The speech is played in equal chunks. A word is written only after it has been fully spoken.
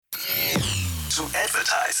To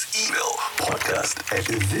advertise, email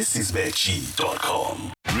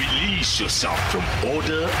podcast@thisisveggie.com. Release yourself from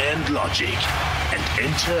order and logic and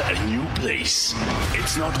enter a new place.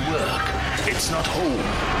 It's not work. It's not home.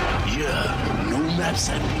 Here, no maps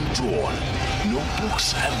have been drawn. No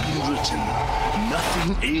books have been written.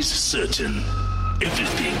 Nothing is certain.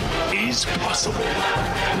 Everything is possible.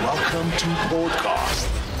 Welcome to Podcast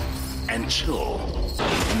and Chill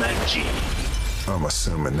with Mac G. I'm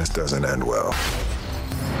assuming this doesn't end well.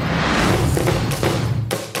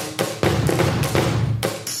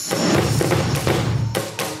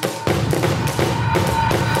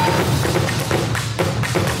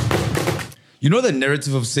 You know, the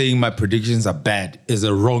narrative of saying my predictions are bad is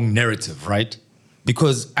a wrong narrative, right?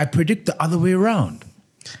 Because I predict the other way around.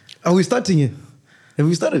 Are we starting it? Have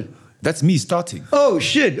we started? That's me starting. Oh,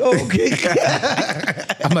 shit. Oh, okay.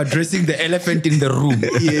 I'm addressing the elephant in the room.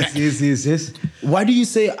 Yes. Why do you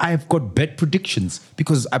say I've got bad predictions?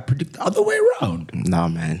 Because I predict the other way around. Nah,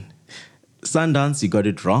 man. Sundance, you got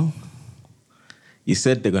it wrong. You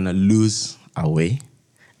said they're going to lose away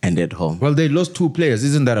and at home. Well, they lost 2 players.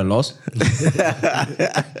 Isn't that a loss?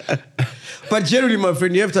 But generally, my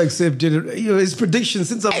friend, you have to accept it. You know, his predictions,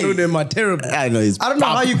 since I've known them, are terrible. I know. I don't know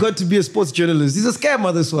how you got to be a sports journalist. He's a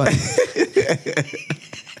scammer, this one.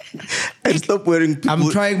 And stop wearing people. I'm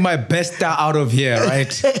trying my best out of here,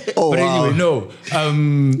 right? But anyway, no.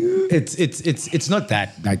 It's not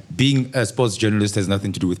that. Like, being a sports journalist has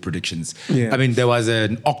nothing to do with predictions. Yeah. I mean, there was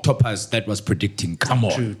an octopus that was predicting. Come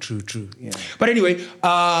on. True. Yeah. But anyway,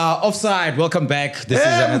 Offside, welcome back. This is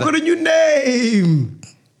We've another got a new name.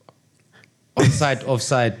 Onside.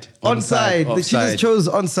 ONSIDE. She just chose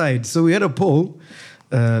ONSIDE. So we had a poll.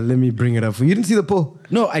 Let me bring it up for you. You didn't see the poll?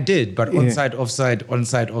 No, I did, but Yeah. onside, offside.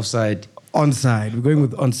 ONSIDE. We're going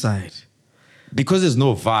with ONSIDE. Because there's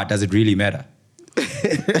no VAR, does it really matter?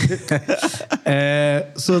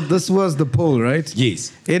 So this was the poll, right?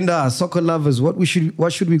 Yes. And soccer lovers, what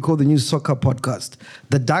should we call the new soccer podcast?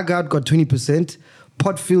 The Dugout got 20%,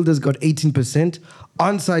 Podfielders got 18%,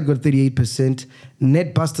 ONSIDE got 38%,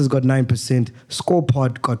 Netbusters got 9%,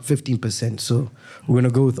 ScorePod got 15%. So we're going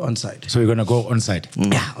to go with ONSIDE. So we're going to go onside.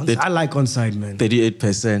 Yeah, I like ONSIDE, man.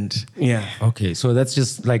 38%. Yeah. Okay, so that's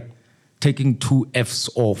just like taking 2 Fs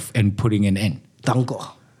off and putting an N.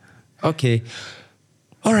 Danko. Okay.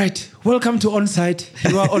 All right. Welcome to ONSIDE.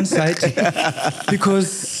 You are ONSIDE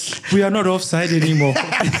because we are not offside anymore,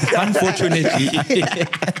 unfortunately.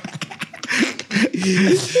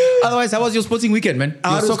 Otherwise, how was your sporting weekend, man?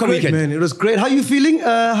 Your It was soccer great, weekend? man. It was great. How are you feeling?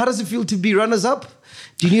 How does it feel to be runners-up?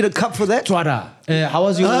 Do you need a cup for that? Twada. How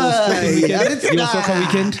was your sporting weekend? Your soccer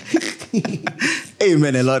weekend? Hey,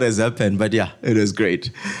 man, a lot has happened, but yeah, it was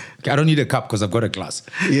great. I don't need a cup because I've got a glass.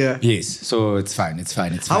 Yeah. Yes, so it's fine.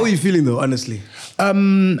 How are you feeling, though, honestly?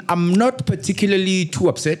 I'm not particularly too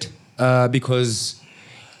upset because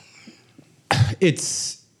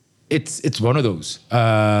it's one of those.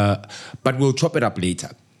 But we'll chop it up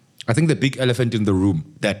later. I think the big elephant in the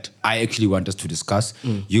room that I actually want us to discuss,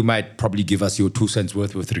 you might probably give us your 2 cents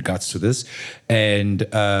worth with regards to this, and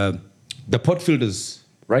the Podfielders,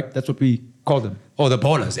 right? That's what we call them. Oh, the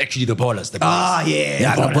ballers. Actually, the ballers.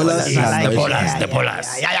 Yeah, the ballers. The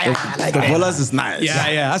ballers. The ballers is nice.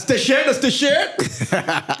 Yeah. That's the shirt.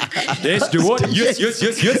 Yes, do what? Yes.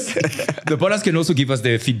 The ballers can also give us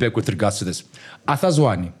their feedback with regards to this.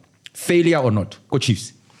 Athazwani, failure or not? Go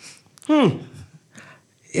Chiefs.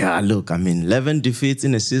 Yeah, look, I mean, 11 defeats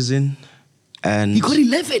in a season. And You got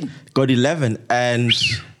 11. Got 11, and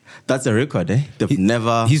that's a record, eh? They've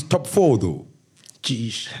never... He's top 4, though.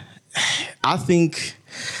 Jeez. I think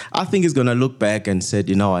he's going to look back and said,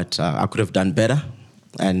 you know what, I could have done better.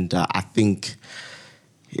 And I think,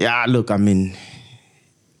 yeah, look, I mean,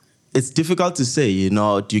 it's difficult to say, you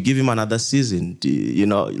know, do you give him another season? You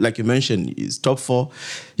know, like you mentioned, he's top 4.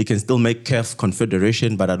 He can still make CAF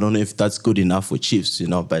Confederation, but I don't know if that's good enough for Chiefs, you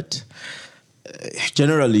know, but...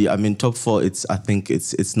 generally, I mean, top 4. I think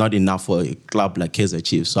it's not enough for a club like Kaizer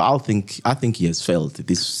Chiefs. So I think he has failed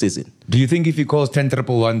this season. Do you think if he calls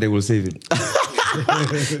 10-1, they will save him?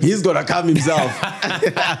 He's gonna come himself.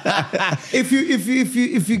 If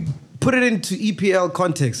you put it into EPL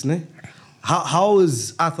context, ne? How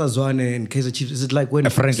is Arthur Zwane and Kaizer Chiefs? Is it like when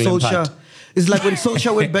Solskjaer? Is it like when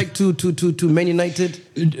Solskjaer went back to Man United?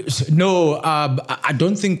 No, I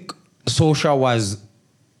don't think Solskjaer was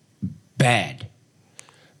bad.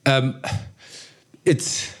 Can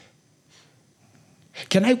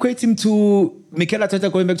I equate him to Mikel Arteta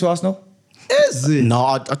going back to Arsenal? Is it? No,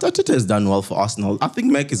 Arteta has done well for Arsenal. I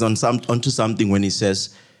think Mac is onto something when he says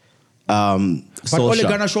But Ole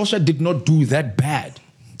Gunnar Solskjaer did not do that bad.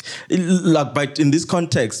 Like, but in this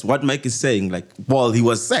context, what Mike is saying, like, well, he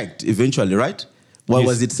was sacked eventually, right? Why Yes.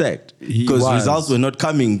 was it sacked? He Because was. results were not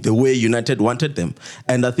coming the way United wanted them.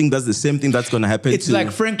 And I think that's the same thing that's going to happen It's to...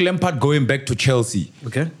 like Frank Lampard going back to Chelsea.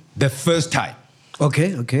 Okay. The first time.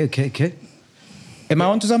 Okay. Am I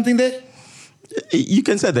onto something there? You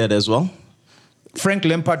can say that as well. Frank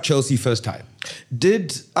Lampard, Chelsea, first time.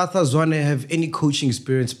 Did Arthur Zwane have any coaching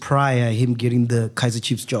experience prior him getting the Kaizer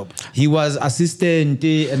Chiefs job? He was assistant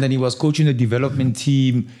and then he was coaching the development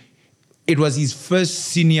team. It was his first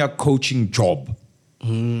senior coaching job.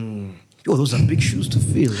 Oh, those are big shoes to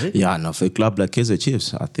fill, eh? Yeah, no, for a club like Kaizer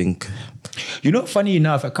Chiefs, I think... You know, funny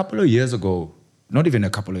enough, a couple of years ago, not even a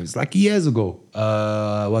couple of years, like years ago,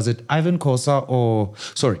 was it Ivan Kosa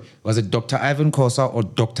was it Dr. Ivan Kosa or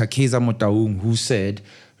Dr. Keza Motaung who said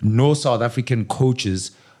no South African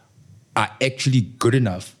coaches are actually good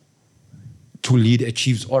enough to lead a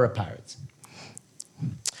Chiefs or a Pirates?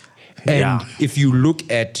 And Yeah. if you look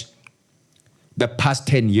at the past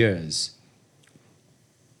 10 years,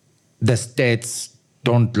 the stats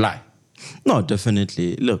don't lie. No,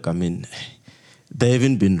 definitely. Look, I mean, there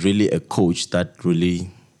haven't been really a coach that really,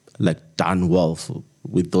 like, done well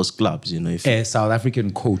with those clubs, you know. If A South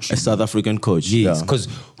African coach. a South African coach. Yes, yeah. because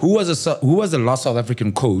who was the last South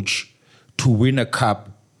African coach to win a cup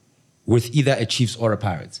with either a Chiefs or a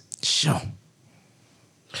Pirates Sure.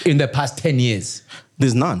 in the past 10 years?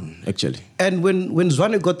 There's none, actually. And when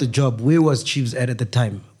Zwane got the job, where was Chiefs at the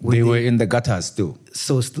time? They were in the gutters still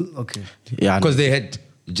So still, okay. Yeah. because they had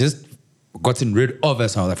just gotten rid of a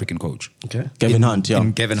South African coach. Okay. Kevin Hunt, yeah.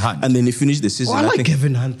 in Kevin Hunt. And then he finished the season. Oh, I like think.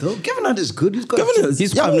 Kevin Hunt, though. Kevin Hunt is good. He's got Kevin Hunt,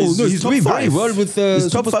 He's yeah, cool. he's No, he's top doing very five. well with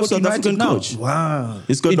He's top Super 5 Sport South United African now. coach. Wow.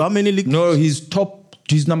 He's got how many league? No, he's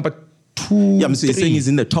number 2. Yeah, I'm saying 3. he's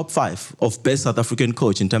in the top 5 of best South African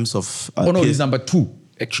coach in terms of. Oh no, PS. he's number 2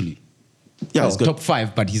 actually. Yeah, Oh, he's got. top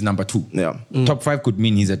 5, but he's number 2. Yeah. Top 5 could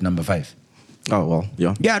mean he's at number 5. Oh well,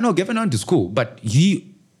 yeah. Yeah, no, Kevin Hunt is cool, but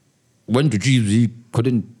he went to Chiefs. He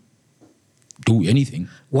couldn't do anything.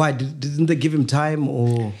 Why? Didn't they give him time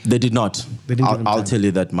or? They did not. They didn't give him I'll time. tell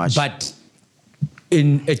you that much. But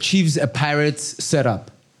in a Chiefs, a Pirates setup,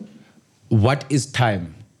 what is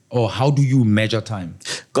time, or how do you measure time?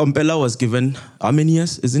 Kompela was given how many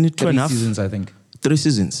years? Isn't it 3 2.5? seasons, I think. 3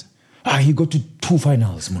 seasons. He got to 2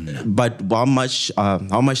 finals, man. But how much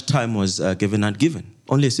time was Kevin Hunt given?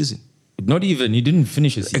 Only a season. Not even. He didn't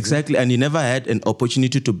finish his season. Exactly, and he never had an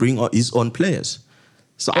opportunity to bring his own players.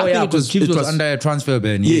 So Oh I yeah, think because Chiefs was under a transfer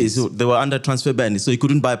ban. Yes, so they were under transfer ban, so he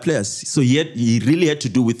couldn't buy players. So he really had to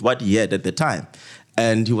do with what he had at the time,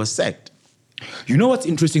 and he was sacked. You know what's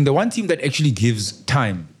interesting? The one team that actually gives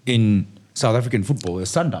time in South African football is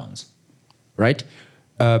Sundowns, right?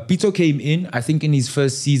 Pito came in, I think in his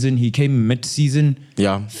first season, he came mid-season,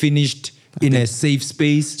 Yeah. finished in a safe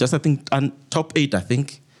space. Just I think top 8, I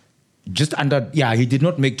think. Just under, he did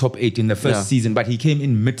not make top 8 in the first Yeah. season, but he came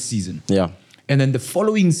in mid-season. Yeah. And then the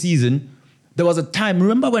following season, there was a time,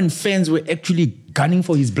 remember when fans were actually gunning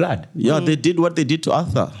for his blood? Yeah, they did what they did to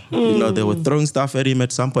Arthur. You know, they were throwing stuff at him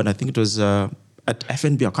at some point. I think it was at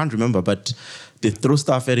FNB, I can't remember, but they threw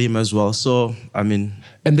stuff at him as well. So, I mean,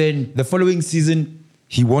 And then the following season,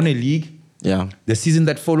 he won a league. yeah. The season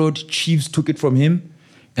that followed, Chiefs took it from him,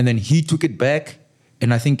 and then he took it back,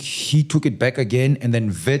 and I think he took it back again, and then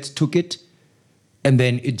Vet took it, and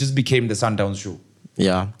then it just became the Sundowns show.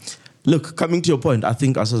 Yeah. Look, coming to your point, I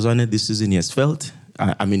think Asazwane this season he has failed.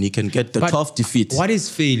 I mean, he can get the But 12th defeat. What is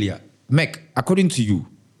failure? Mac, according to you,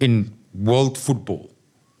 in world football,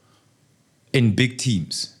 in big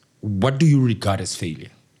teams, what do you regard as failure?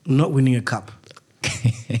 Not winning a cup.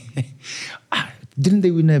 Didn't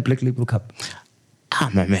they win a Black Label Cup?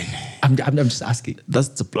 My man. I'm just asking. That's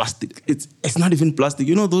the plastic. It's not even plastic.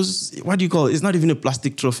 You know those, what do you call it? It's not even a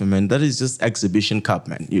plastic trophy, man. That is just exhibition cup,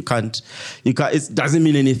 man. You can't, it doesn't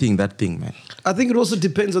mean anything, that thing, man. I think it also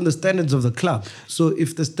depends on the standards of the club. So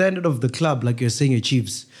if the standard of the club, like you're saying, a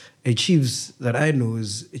Chiefs that I know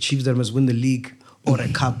is a Chiefs that must win the league or a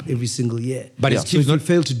cup every single year. But so it's Chiefs if you not,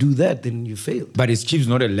 fail to do that, then you fail. but is Chiefs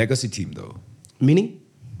not a legacy team though? Meaning?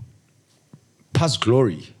 Past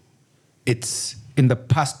glory. It's in the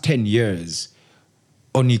past 10 years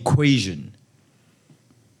on equation.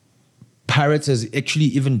 Pirates has actually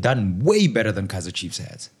even done way better than Kaizer Chiefs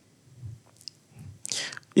has.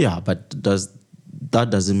 Yeah, but that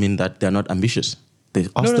doesn't mean that they're not ambitious. They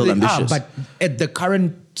are still they ambitious. but at the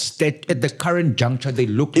current juncture, they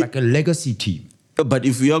look like a legacy team. But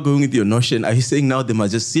if we are going with your notion, are you saying now they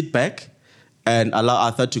must just sit back and allow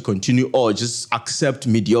Arthur to continue, or just accept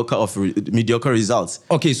mediocre results?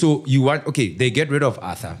 Okay, so they get rid of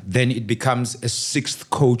Arthur. Then it becomes a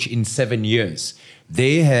 6th coach in 7 years.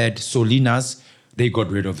 They had Solinas, they got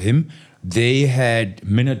rid of him. They had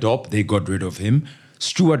Minadop, they got rid of him.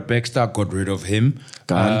 Stuart Baxter got rid of him.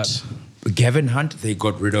 Gant. Gavin Hunt, they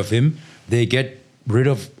got rid of him. They get rid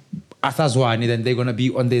of Athazwani, then they're going to be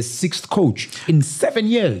on their 6th coach in 7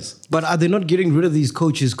 years. But are they not getting rid of these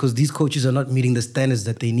coaches because these coaches are not meeting the standards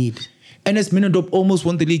that they need? NS Minadop almost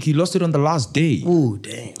won the league. He lost it on the last day. Oh,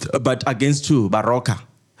 damn. But against who? Barroca.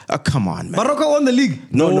 Come on, man. Barroca won the league.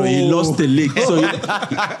 No, he lost the league. So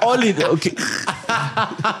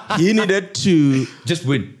he needed to Just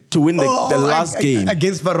win. win the last game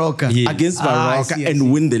against Barroca. Yeah. against I Barroca see, I and see.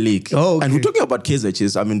 win the league. Oh, okay. And we're talking about Kaizer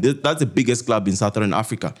Chiefs. I mean, that's the biggest club in Southern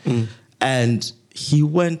Africa. And he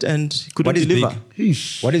went and couldn't What is deliver big?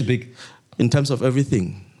 What is big? in terms of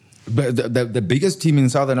everything. But the biggest team in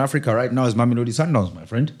Southern Africa right now is Mamelodi Sundowns, my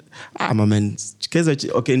friend. My man, Kaizer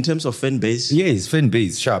Chiefs, okay, in terms of fan base. Yes, fan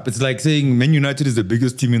base, sharp. It's like saying Man United is the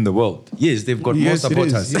biggest team in the world. Yes, they've got more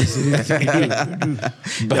supporters. Yes, it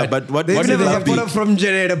is. But what They do even they have have supporter big? from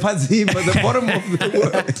Generator Pazzi, but the bottom of the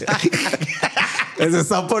world. There's a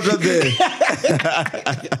supporter there.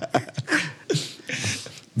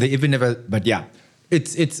 They even never, but yeah, it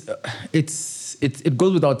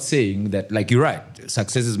goes without saying that, like, you're right,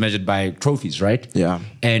 success is measured by trophies, right? Yeah.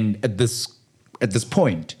 And at this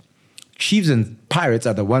point, Chiefs and Pirates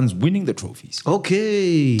are the ones winning the trophies.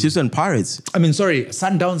 Okay. Chiefs and Pirates. I mean, sorry,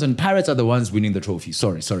 Sundowns and Pirates are the ones winning the trophies.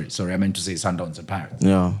 Sorry. I meant to say Sundowns and Pirates.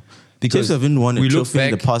 Yeah. Because Chiefs haven't won a we look trophy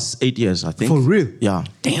in the back- past 8 years, I think. For real? Yeah.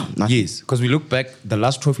 Damn. Nothing. Yes, because we look back, the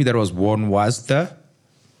last trophy that was won was the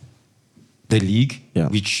league, Yeah.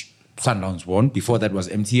 which Sundowns won. Before that was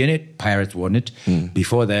MTN it, Pirates won it.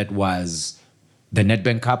 Before that was the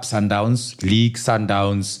Nedbank Cup, Sundowns, League,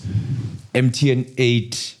 Sundowns, MTN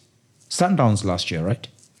 8, Sundowns last year, right?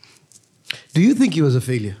 Do you think he was a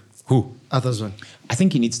failure? Who? Athazwan. I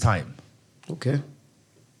think he needs time. Okay.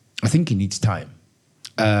 I think he needs time.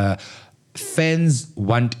 Fans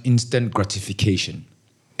want instant gratification.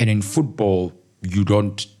 And in football,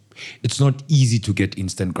 it's not easy to get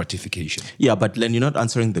instant gratification. Yeah, but Len, you're not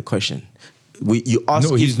answering the question. You asked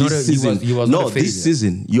No, if he's not this a- he season. was- he was no, not a failure. this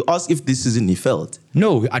season. You asked if this season he failed.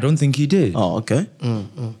 No, I don't think he did. Oh, okay.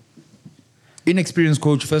 Inexperienced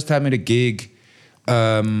coach, first time at a gig.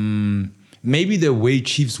 Maybe the way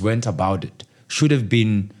Chiefs went about it should have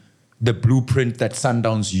been the blueprint that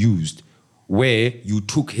Sundowns used, where you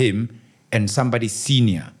took him and somebody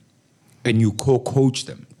senior and you co-coach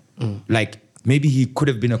them. Like, maybe he could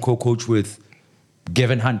have been a co-coach with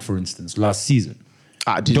Gavin Hunt, for instance, last season.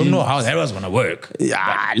 Did Don't you- know how that was going to work.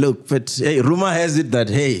 Yeah, look, but hey, rumor has it that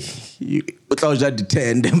o tla o ja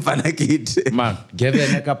di-10 mfana kid. Man, Gavin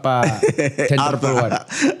Ekapa, 10 forward.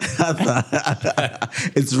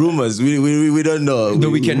 It's rumors. We don't know. No,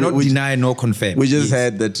 we cannot deny nor confirm. We just Yes.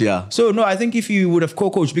 heard that, yeah. So, no, I think if you would have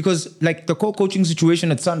co-coached, because like the co-coaching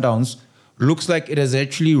situation at Sundowns looks like it has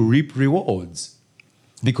actually reaped rewards.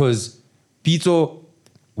 Because Pito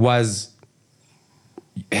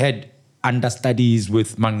had understudies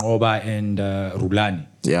with Mangoba and Rulani.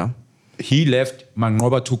 Yeah. He left,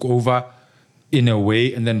 Mangoba took over in a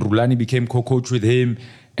way, and then Rulani became co-coach with him,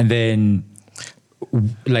 and then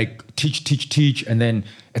like teach, and then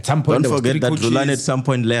at some point Don't there was forget three that coaches. Rulani at some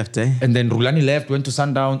point left, eh? And then Rulani left, went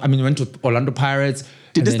to Orlando Pirates. Did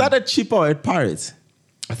and they then- start at Cheaper or at Pirates?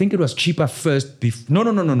 I think it was Cheaper first.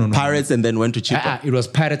 No. Pirates and then went to Cheaper. It was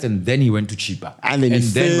Pirates and then he went to Cheaper. And then he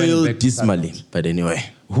went failed back to dismally. Sundowns. But anyway,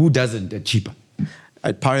 Who doesn't at Cheaper?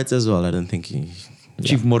 at Pirates as well, I don't think he...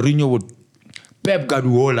 Chief Mourinho Pep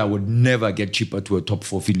Guardiola would never get Cheaper to a top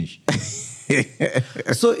 4 finish.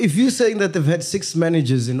 So if you're saying that they've had 6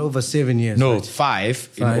 managers in over 7 years, No, right? 5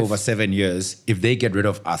 in Five. over 7 years. If they get rid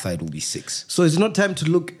of Arthur, it will be 6. So it's not time to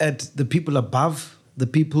look at the people above, the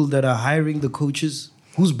people that are hiring the coaches,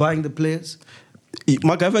 who's buying the players?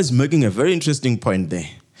 MacGyver is making a very interesting point there.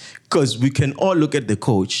 Because we can all look at the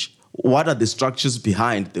coach. What are the structures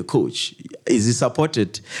behind the coach? Is he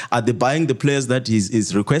supported? Are they buying the players that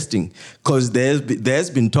he's requesting? Because there's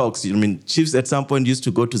been talks. I mean, Chiefs at some point used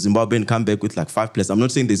to go to Zimbabwe and come back with like 5 players. I'm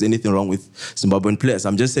not saying there's anything wrong with Zimbabwean players.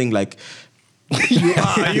 I'm just saying like... You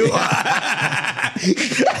are.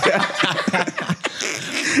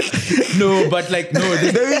 No, but like, no.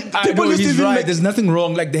 People used to He's even right. make- There's nothing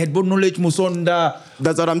wrong. Like, they had both knowledge, Musonda,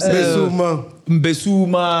 That's what I'm saying.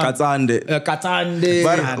 Mbesuma, Katsande.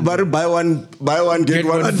 Katande. But buy one, get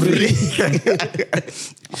one free.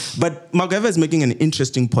 But MacGyver is making an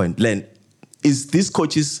interesting point. Len, is these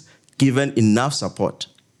coaches given enough support?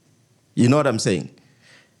 You know what I'm saying?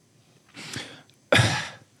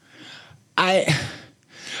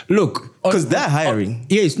 Look, Because they're hiring.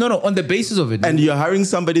 Yes, no, on the basis of it. And you're hiring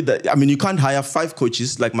somebody that, I mean, you can't hire 5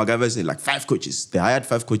 coaches, like MacGyver said, like 5 coaches. They hired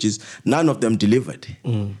 5 coaches, none of them delivered.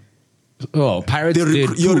 Oh, Pirates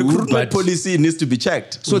did Your too, recruitment but policy needs to be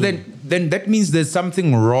checked. So then that means there's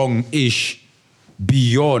something wrong-ish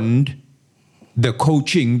beyond the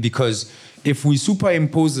coaching, because if we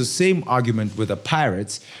superimpose the same argument with the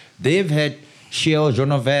Pirates, they've had Shiel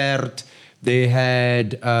Jonovert, they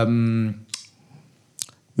had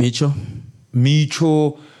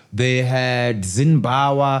Micho, they had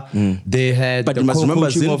Zinbawa, they had. But you must remember,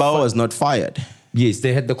 Zinbawa was not fired. Yes,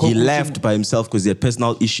 they had the He left by himself because he had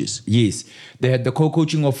personal issues. Yes, they had the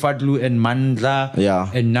co-coaching of Fadlu and Mandla. Yeah.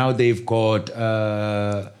 And now they've got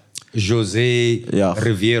Jose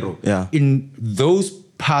Riviero. Yeah. In those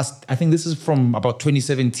past, I think this is from about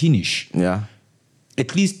 2017-ish. Yeah.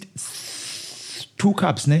 At least 2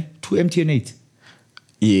 cups, ne? 2 MTN 8.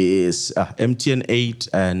 Yes, MTN 8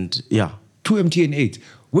 and 2 MTN 8,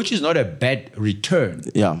 which is not a bad return.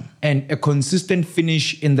 Yeah. And a consistent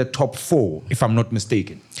finish in the top 4, if I'm not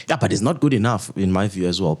mistaken. Yeah, but it's not good enough in my view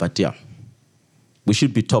as well. But yeah, we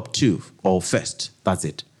should be top 2 or first. That's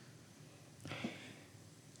it.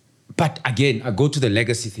 But again, I go to the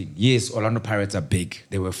legacy thing. Yes, Orlando Pirates are big.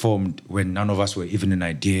 They were formed when none of us were even an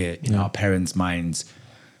idea in our parents' minds.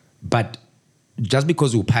 But just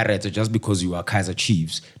because you're Pirates or just because you are Kaizer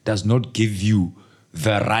Chiefs does not give you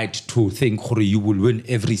the right to think you will win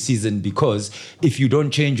every season, because if you don't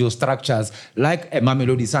change your structures like a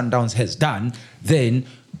Mamelodi Sundowns has done, then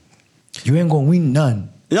you ain't going to win none.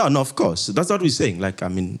 Yeah, no, of course. That's what we're saying. Like, I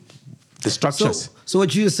mean, the structures. So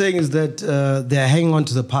what you're saying is that they're hanging on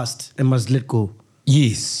to the past and must let go.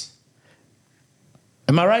 Yes.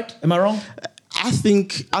 Am I right? Am I wrong? I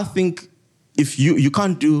think if you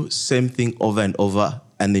can't do same thing over and over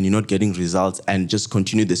and then you're not getting results and just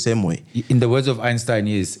continue the same way. In the words of Einstein,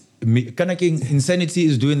 yes, insanity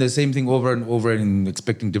is doing the same thing over and over and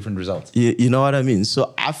expecting different results. You know what I mean?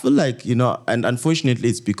 So I feel like, and unfortunately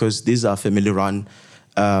it's because these are family-run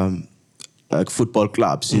like football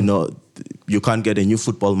clubs, you can't get a new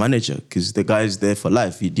football manager because the guy is there for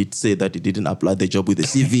life. He did say that he didn't apply the job with the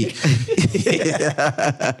CV.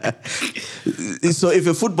 So if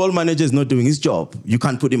a football manager is not doing his job, you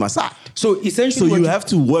can't put him aside. So essentially, you have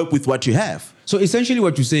to work with what you have. So essentially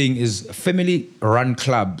what you're saying is family-run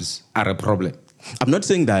clubs are a problem. I'm not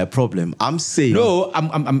saying they're a problem. I'm saying... No,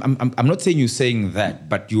 I'm not saying you're saying that,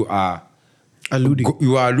 but you are...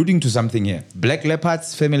 You are alluding to something here. Black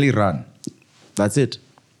Leopards, family-run. That's it.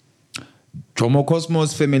 Jomo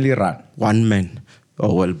Cosmos, family-run. One man.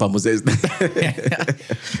 Oh, well, Bamo says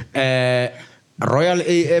Royal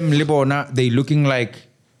AM, Libona, they looking like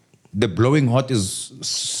the blowing hot is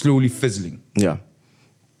slowly fizzling. Yeah.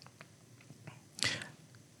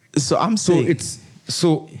 So I'm saying...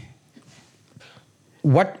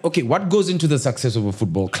 What goes into the success of a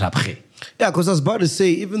football club? Yeah, because I was about to say,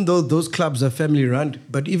 even though those clubs are family run,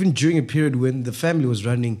 but even during a period when the family was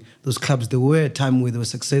running those clubs, there were a time where they were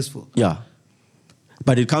successful. Yeah.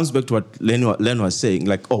 But it comes back to what Len was saying,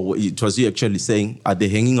 like, it was you actually saying, are they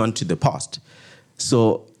hanging on to the past?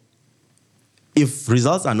 So if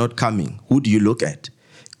results are not coming, who do you look at?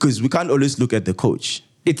 Because we can't always look at the coach.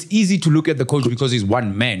 It's easy to look at the coach because he's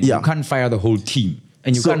one man. Yeah. You can't fire the whole team.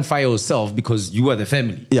 And you can't fire yourself because you are the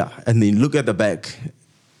family. Yeah, and then look at the back.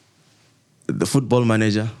 The football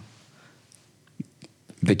manager.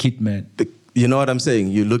 The kit man. You know what I'm saying?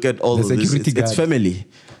 You look at all of this, it's family.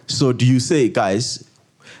 So do you say, guys,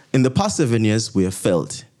 in the past 7 years, we have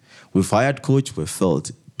failed. We've hired coach, we've failed.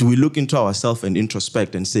 Do we look into ourselves and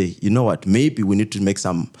introspect and say, you know what, maybe we need to make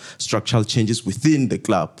some structural changes within the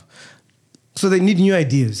club? So they need new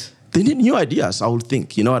ideas. They need new ideas, I would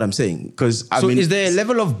think. You know what I'm saying? Because is there a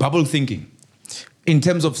level of bubble thinking in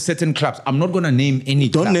terms of certain clubs? I'm not going to name any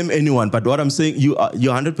club. Don't name anyone, but what I'm saying, you're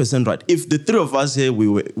 100% right. If the 3 of us here, we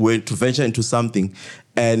were to venture into something,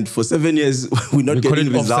 and for 7 years, we're not getting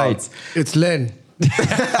results. It's Len.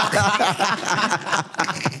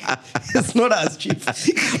 It's not us, Chief.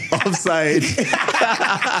 Offside.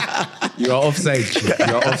 You are offside, Chief.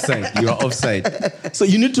 You are offside. You are offside. So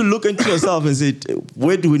you need to look into yourself and say,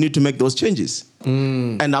 where do we need to make those changes?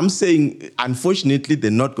 And I'm saying, unfortunately,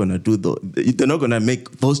 they're not going to they're not going to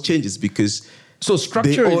make those changes because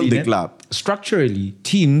they own the club. Structurally,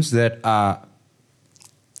 teams that are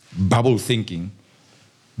bubble thinking,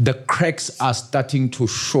 the cracks are starting to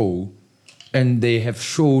show, and they have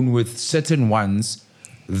shown with certain ones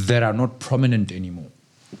that are not prominent anymore.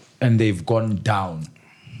 And they've gone down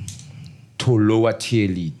to lower tier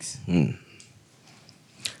leagues.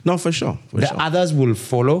 No, for sure. Others will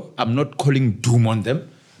follow. I'm not calling doom on them,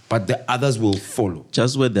 but the others will follow.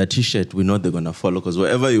 Just wear their t-shirt, we know they're gonna follow, because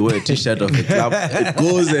wherever you wear a t-shirt of the club, it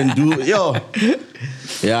goes and do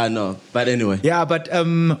Yeah, no. But anyway. Yeah, but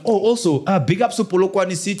also big ups to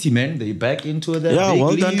Polokwane City, man. They back into the Yeah, big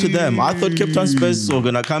well done to them. I thought Cape Town Spurs were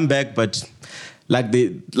gonna come back, but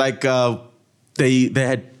they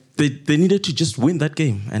needed to just win that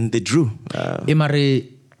game, and they drew. Emare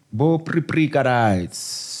bo pri kara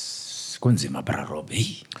it's kunzima bra Rob.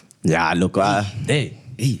 Hey, Yeah, look.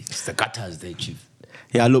 it's the gutters there, chief.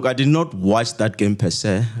 Yeah, look. I did not watch that game per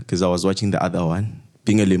se because I was watching the other one.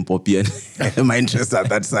 Being a Limpopian, my interest at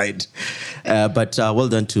that side. But well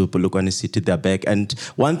done to Polokwane City. They're back. And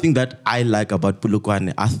one thing that I like about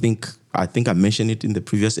Polokwane, I think I mentioned it in the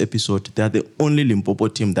previous episode. They're the only Limpopo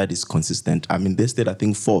team that is consistent. I mean, they stayed, I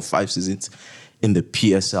think, 4 or 5 seasons in the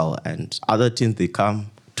PSL, and other teams they come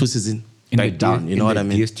 2 seasons back down. You know what I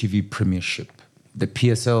mean? DSTV Premiership. The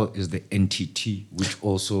PSL is the NTT, which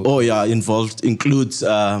also includes the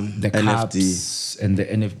NFD. Caps and the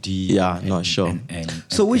NFD. Yeah, no, sure.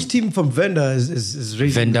 So which team from Venda is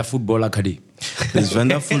raising? Venda Football Academy. There's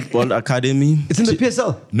Venda Football Academy. It's in the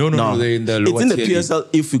PSL. No, they're in the lower It's in the tier league. PSL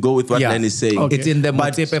if we go with what Len is saying. Okay. It's in the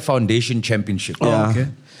Motsepe Foundation Championship. Yeah. Okay.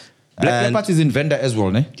 Black Leopards is in Venda as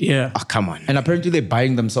well, ne? Yeah. Oh, come on. And apparently they're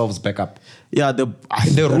buying themselves back up. Yeah, the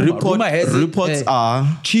rumor has it, reports are...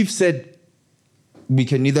 Chief said we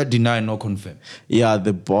can neither deny nor confirm. Yeah,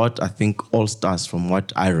 they bought, I think, All Stars from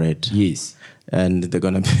what I read. Yes. And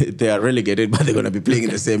they are relegated, but they're gonna be playing in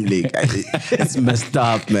the same league. It's messed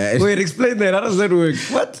up, man. Wait, explain that. How does that work?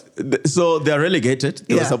 What? So they're relegated.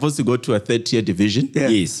 They were Yeah. supposed to go to a 3rd-tier division. Yeah.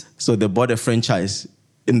 Yes. So they bought a franchise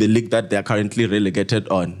in the league that they're currently relegated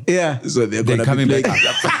on. Yeah. So they're gonna coming be back playing.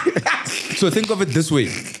 up. So think of it this way.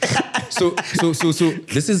 So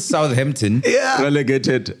this is Southampton Yeah.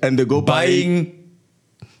 Relegated, and they go buying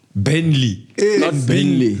Burnley. not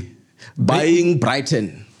Burnley, buying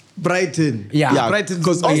Brighton. Brighton. Yeah. Brighton.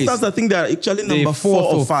 Because All Stars, I think they're actually They're number 4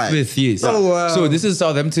 or 5. 5th, yes. Oh, wow. So this is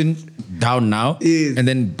Southampton down now, Yes. and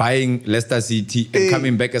then buying Leicester City and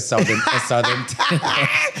coming back as Southampton.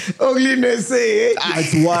 Only no say.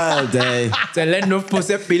 It's wild, eh? It's a land of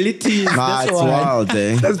possibilities. Nah, That's it's why. wild,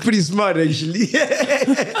 eh? That's pretty smart, actually.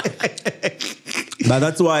 But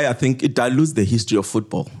that's why I think it dilutes the history of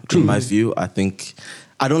football. In my view, I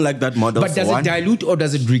don't like that model. But does it dilute or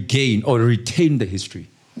does it regain or retain the history?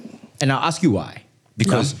 And I'll ask you why.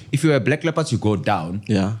 Because if you're a Black Leopards, you go down.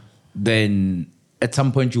 Yeah. Then at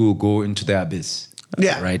some point you will go into the abyss.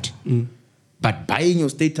 Yeah. Right? But buying your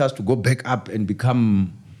status to go back up and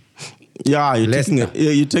become... Yeah, Leicester.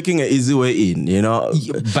 you're taking an easy way in, you know.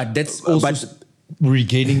 But that's also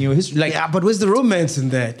regaining your history. Like, Yeah, but where's the romance in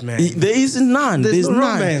that, man? There is none. There's no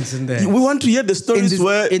none. romance in that. We want to hear the stories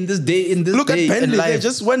where... in this day, Look at day in Burnley. They life.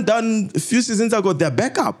 just went down a few seasons ago. They're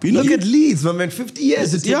back up. You know, Look at Leeds, my man. 50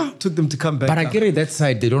 years it Yeah. took them to come back. But I up. get it, that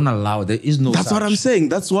side, they don't allow. There is no That's such. what I'm saying.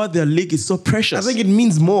 That's why their league is so I precious. think it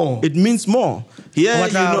means more. It means more. Yeah,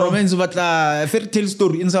 But you know. romance, but a fairy tale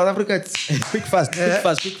story in South Africa, it's quick, fast.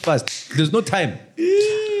 There's no time.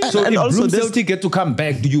 So and if also Bloom there's- Celtic get to come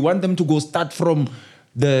back, do you want them to go start from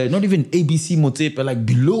the not even ABC Motsepe, like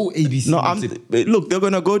below ABC No, Motsepe? look, they're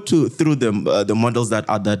gonna go through the models that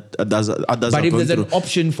others But are if going there's an through.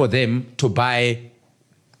 option for them to buy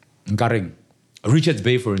Nkareng, Richards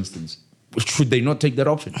Bay, for instance, should they not take that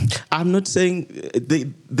option? I'm not saying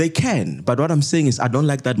they can, but what I'm saying is I don't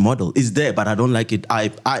like that model. It's there, but I don't like it. I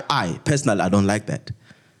personally I don't like that.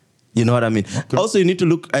 You know what I mean? Also, you need to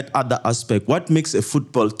look at other aspect. What makes a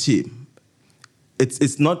football team?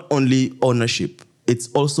 It's not only ownership. It's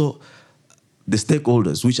also the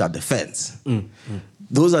stakeholders, which are the fans.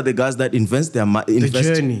 Those are the guys that invest their money.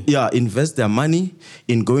 journey. Yeah, invest their money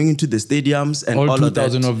in going into the stadiums and all, All of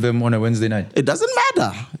that. 2,000 of them on a Wednesday night. It doesn't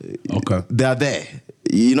matter. Okay. They're there.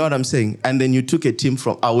 You know what I'm saying? And then you took a team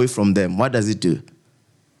away from them. What does it do?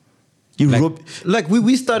 You rope. Like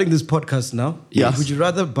we starting this podcast now. Yes. Would you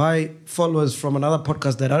rather buy followers from another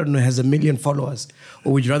podcast that I don't know has 1 million followers,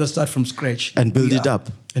 or would you rather start from scratch And build it up.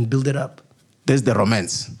 And build it up. There's the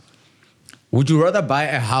romance. Would you rather buy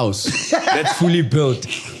a house that's fully built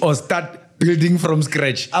or start building from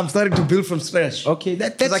scratch? I'm starting to build from scratch. Okay,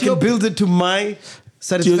 Because I that's can your build it to my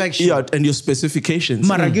satisfaction. Yeah, and your specifications.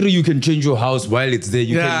 Maragiro, you can change your house while it's there.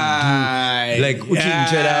 You Yeah. can do like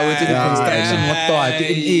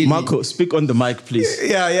construction. Marco, speak on the mic, please.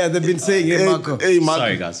 Yeah, they've been saying, hey, Marco. Hey, Marco.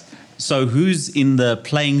 Sorry, guys. So who's in the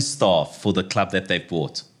playing staff for the club that they've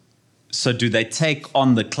bought? So do they take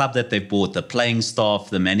on the club that they've bought, the playing staff,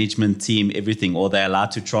 the management team, everything, or are they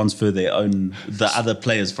allowed to transfer the other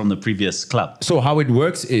players from the previous club? So how it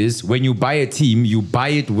works is when you buy a team, you buy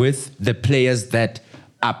it with the players that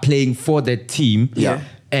are playing for that team. Yeah.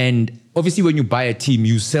 And obviously, when you buy a team,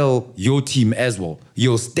 you sell your team as well,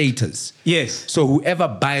 your status. Yes. So whoever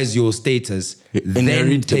buys your status then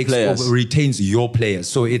Inherit the takes players. over, retains your players.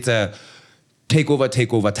 So it's a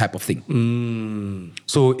takeover type of thing.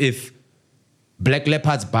 So if Black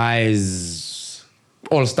Leopards buys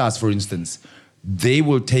All Stars, for instance, they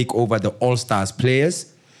will take over the All Stars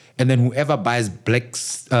players, and then whoever buys Black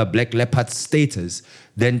Leopards status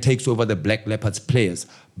then takes over the Black Leopards players.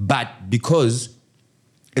 But because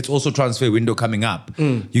it's also transfer window coming up,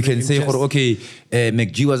 you can say, okay,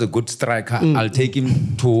 McG was a good striker. I'll take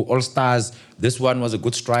him to All Stars. This one was a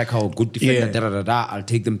good striker or good defender. I'll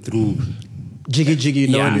take them through. Jiggy,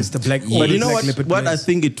 no, Yeah. it's the black. But you know black what? leopard What I players.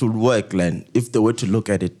 think it will work, Len, if they were to look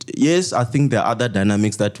at it. Yes, I think there are other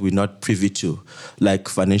dynamics that we're not privy to, like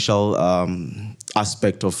financial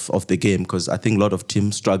aspect of the game, because I think a lot of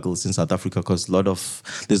teams struggles in South Africa because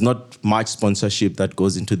there's not much sponsorship that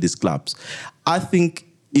goes into these clubs. I think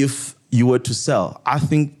if you were to sell, I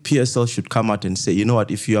think PSL should come out and say, you know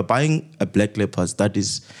what, if you are buying a Black Leopards that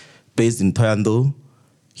is based in Thohoyandou,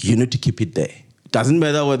 you need to keep it there. Doesn't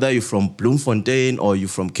matter whether you're from Bloemfontein or you're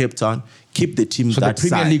from Cape Town, keep the team So that the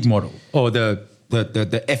Premier side. League model or the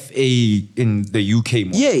FA in the UK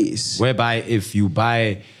model. Yes. Whereby if you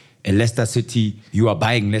buy a Leicester City, you are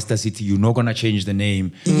buying Leicester City, you're not going to change the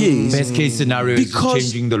name. Yes. Best case scenario is Because-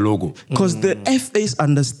 changing the logo. Because the FAs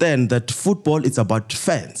understand that football is about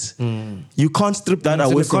fans. You can't strip that And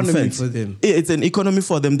it's away an from economy fans. for them. Yeah, it's an economy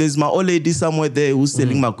for them. There's my old lady somewhere there who's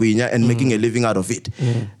selling maguinya and making a living out of it.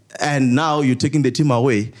 And now you're taking the team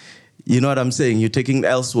away. You know what I'm saying? You're taking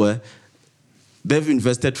elsewhere. They've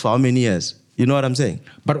invested for how many years? You know what I'm saying?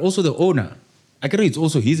 But also the owner. I agree, it's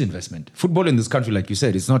also his investment. Football in this country, like you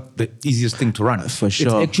said, it's not the easiest thing to run. For sure.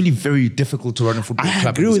 It's actually very difficult to run a football I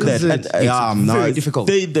club. agree in with this that. country. And, It's very difficult.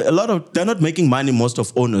 They're not making money. Most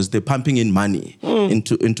of owners, they're pumping in money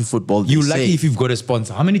into football. You're they lucky say. if you've got a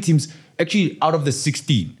sponsor. How many teams, actually, out of the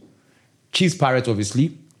 16, Chiefs, Pirates,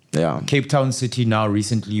 obviously. Yeah. Cape Town City now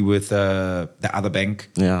recently with the other bank.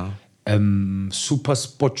 Yeah. Super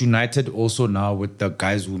Sport United also now with the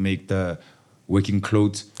guys who make the working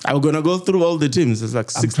clothes. I'm gonna go through all the teams. It's like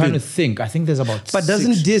I'm 16. trying to think. I think there's about But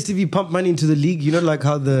doesn't six. DSTV pump money into the league? You know, like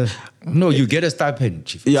how the No, you get a stipend,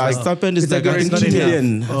 Chief. Yeah, It's like- stipend is it's like like I think not 2 enough.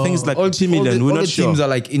 million. I think it's like 2 million. All We're the not sure. teams are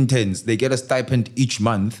like interns. They get a stipend each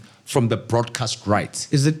month from the broadcast rights.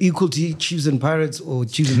 is it equal to Chiefs and Pirates or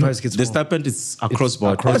Chiefs and Pirates gets The more? stipend is across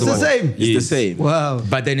board. across It's the same. It's the same. Wow.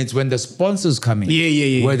 But then it's when the sponsors come in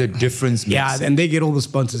Yeah. where the difference makes. Yeah, and they get all the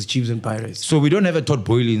sponsors, Chiefs and Pirates. So we don't have a Todd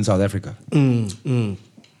Boehly in South Africa.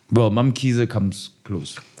 Well, Mam Kiza comes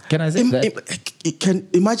close. Can I say that? Can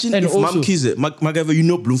imagine And if also- Mam Kize, Magava, you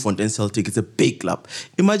know Bloemfontein Celtic, it's a big club.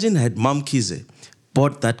 Imagine had Mam Kize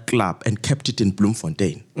bought that club and kept it in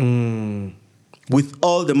Bloemfontein. With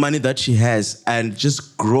all the money that she has and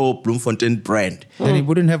just grow Bloemfontein brand. Then he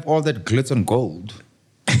wouldn't have all that glitz and gold.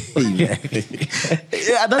 Yeah,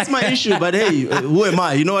 that's my issue. But hey, who am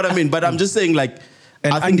I? You know what I mean? But I'm just saying, like,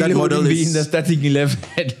 And I think that Andile model wouldn't be in the is starting 11.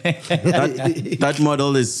 that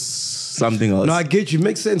model is something else. No, I get you.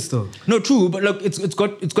 Makes sense though. No, true, but look, it's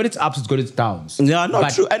got its ups, it's got its downs. Yeah, not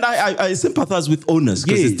But- true. And I sympathize with owners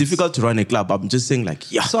because Yes. it's difficult to run a club. I'm just saying,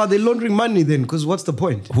 like, yeah. So are they laundering money then? Because what's the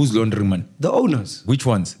point? Who's laundering money? The owners, Which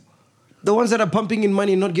ones? the ones that are pumping in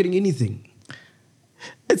money and not getting anything.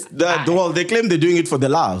 It's well, they claim they're doing it for the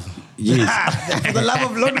love. Yes. For the love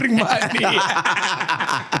of laundering money.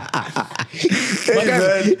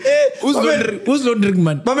 Who's laundering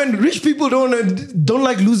money? But man, rich people don't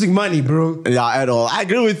like losing money, bro. Yeah, at all. I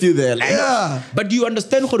agree with you there. Like, Yeah. But do you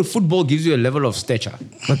understand how the football gives you a level of stature?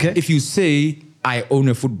 Okay. If you say, I own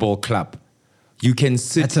a football club, you can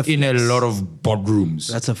sit That's a in a flex. lot of boardrooms.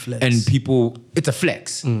 That's a flex. And people, it's a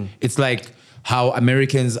flex. It's like how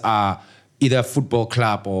Americans are either a football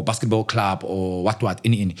club or basketball club or what.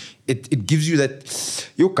 It gives you that,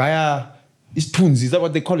 yo kaya is tunes, is that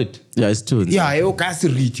what they call it? Yeah, it's true. Yeah, yo kaya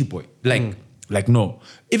siriti boy. Like no.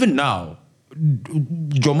 Even now,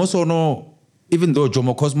 Jomo Sono, even though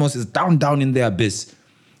Jomo Cosmos is down in the abyss,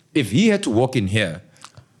 if he had to walk in here,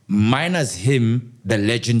 minus him, the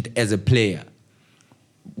legend as a player,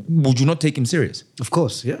 would you not take him serious? Of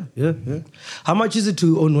course, yeah. How much is it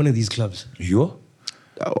to own one of these clubs? You?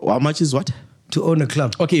 How much is what? To own a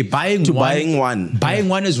club? Okay, buying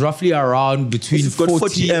one is roughly around between If you've got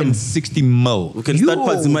 40 40M. and 60 mil. We can start Yo.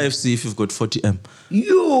 Pazima FC if you've got 40M.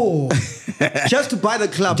 Yo! Just to buy the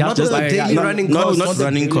club, not Just the buy- daily no, running no, costs. not the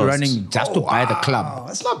running daily costs. just to buy the club. Wow,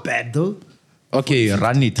 that's not bad though. Okay,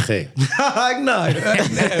 run it. Hey. No.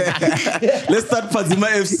 Let's start Pazima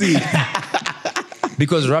FC.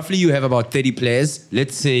 Because roughly you have about 30 players.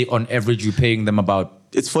 Let's say on average you're paying them about...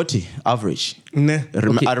 It's 40 average. Nah.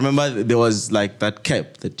 Okay. I remember there was like that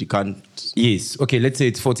cap that you can't. Yes. Okay, let's say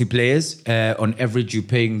it's 40 players. On average you're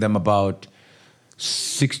paying them about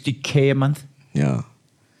 60K a month. Yeah.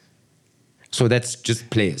 So that's just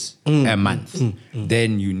players a month.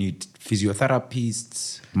 Then you need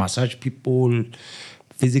physiotherapists, massage people,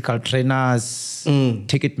 physical trainers,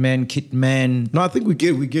 ticket man, kit man. No, I think we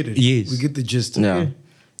get it. Yes. We get the gist. Yeah. Okay.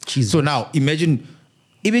 Jesus. So now imagine,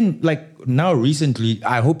 even like now recently,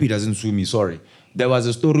 I hope he doesn't sue me, sorry. There was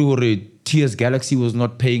a story where TS Galaxy was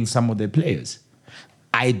not paying some of their players.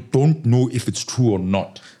 I don't know if it's true or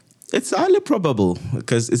not. It's highly probable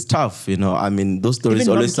because it's tough, you know. I mean, those stories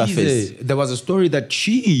Even always Nomkhize, surface. there was a story that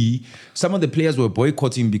some of the players were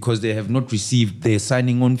boycotting because they have not received their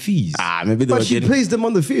signing on fees. Maybe they But were she getting. plays them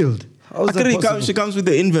on the field. How is that possible? She comes with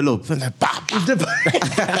the envelope. And like,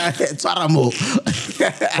 Twaramo.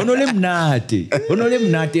 Honole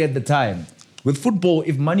Mnate at the time. With football,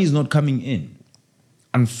 if money is not coming in,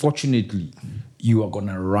 unfortunately, you are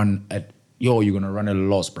gonna run a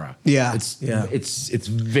loss, bruh. Yeah, It's yeah. it's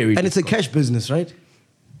very And it's a difficult. cash business, right?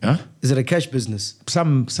 Huh? Is it a cash business?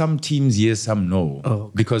 Some teams yes, some no. Oh,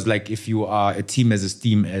 okay. Because like if you are a team as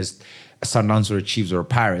esteemed as a Sundowns or a Chiefs or a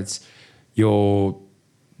Pirates, your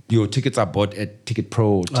tickets are bought at Ticket Pro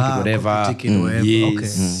or Ticket whatever. Copy Ticket or whatever.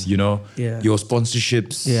 Yes, you know. Yeah. Your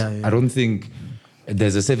sponsorships. Yeah, yeah. I don't think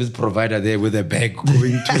there's a service provider there with a bag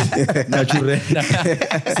going to Naturena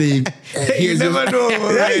saying, You never know,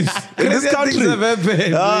 right? In this country.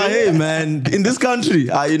 Hey, man. In this country,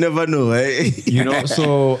 you never know. Eh? You know,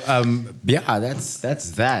 so yeah, that's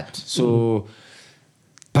that. So,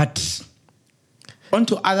 but on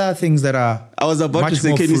to other things that are I was about to much say,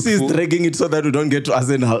 more can you see he's fruitful. dragging it so that we don't get to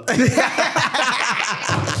Arsenal?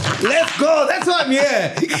 Let's go. That's why I'm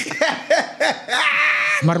here.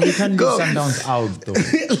 But we can't leave Sundowns out, though.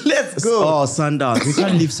 Let's go. Oh, Sundowns. We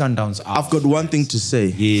can't leave Sundowns out. I've got one thing to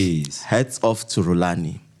say. Yes. Hats off to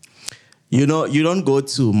Rulani. You know, you don't go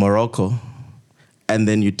to Morocco and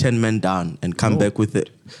then you 10 men down and come back with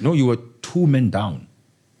it. No, you were 2 men down.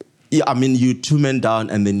 Yeah, I mean, you 2 men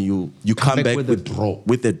down and then you come back with a draw.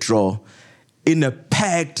 With a draw. In a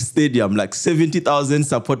packed stadium, like 70,000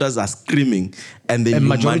 supporters are screaming. And then A you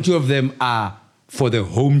majority of them are for the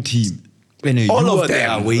home team. And all you of are there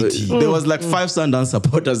them waiting. There was like 5 Sundowns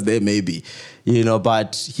supporters there, maybe, you know.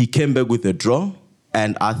 But he came back with a draw,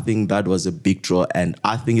 and I think that was a big draw, and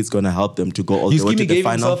I think it's going to help them to go all the way to the gave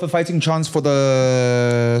final. himself a fighting chance for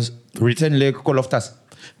the return leg Call of Tas.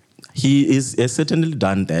 He has certainly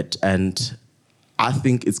done that, and I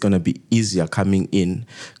think it's going to be easier coming in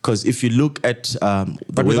because if you look at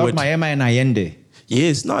But without Maema and Allende.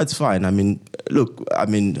 Yes, no, it's fine. I mean, look,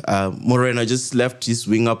 Moreno just left his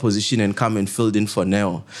winger position and come and filled in for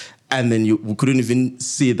Neo. And then we couldn't even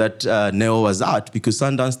see that Neo was out because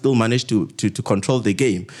Sundowns still managed to control the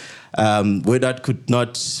game. Where that could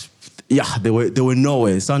not... Yeah, they were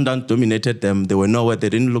nowhere. Sundowns dominated them. They were nowhere. They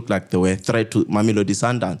didn't look like they were a threat to Mamelodi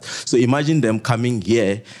Sundowns. So imagine them coming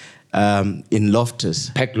here in Loftus.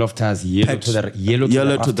 Packed Loftus, yellow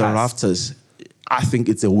to the rafters. I think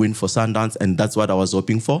it's a win for Sundowns, and that's what I was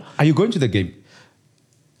hoping for. Are you going to the game?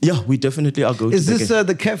 Yeah, we definitely are going Is to this the game.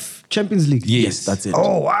 the CAF Champions League? Yes, that's it.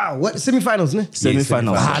 Oh, wow. What? Semi-finals, ne?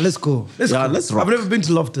 Semi-finals. Let's go. Let's go. rock. I've never been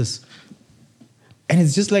to Loftus. And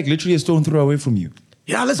it's just like literally a stone throw away from you.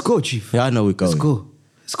 Yeah, let's go, Chief. Yeah, I know we're going. Let's go.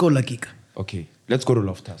 Let's go, Lakika. Okay, let's go to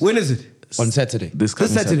Loftus. When is it? On Saturday. This This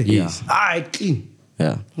coming Saturday? Yes. All right, clean.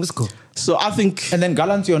 Yeah. Let's go. So I think... And then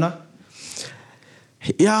Galantiona.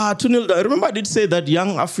 Yeah, 2-0. Remember I did say that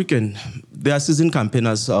young African, they are seasoned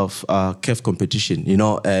campaigners of CAF competition, you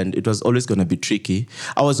know, and it was always going to be tricky.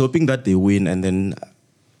 I was hoping that they win, and then,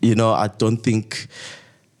 you know, I don't think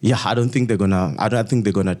they're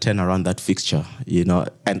gonna turn around that fixture, you know.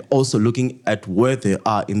 And also looking at where they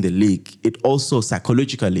are in the league, it also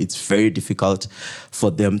psychologically it's very difficult for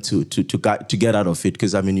them to get out of it.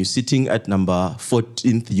 Because I mean, you're sitting at number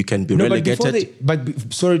 14th, you can be relegated.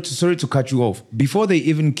 Sorry to cut you off. Before they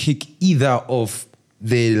even kick either of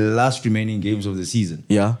the last remaining games of the season,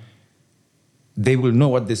 Yeah. they will know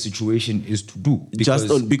what the situation is to do.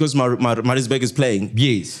 Because Maritzburg is playing.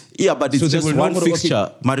 Yes. Yeah, but it's So they just will know one what- fixture.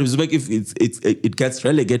 Maritzburg, if it gets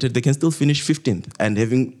relegated, they can still finish 15th and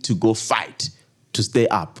having to go fight to stay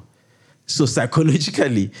up. So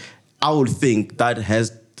psychologically, I would think that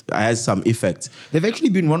has some effect. They've actually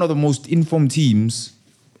been one of the most informed teams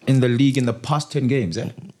in the league in the past 10 games.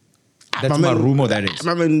 That's my rumor, that is.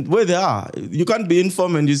 I mean, where they are, you can't be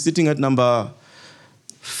informed and you're sitting at number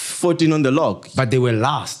 14 on the log. But they were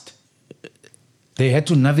last. They had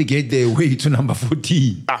to navigate their way to number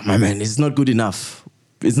 14. My man, it's not good enough.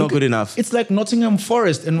 It's not good enough. It's like Nottingham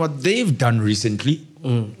Forest and what they've done recently.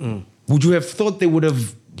 Would you have thought they would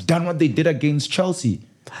have done what they did against Chelsea?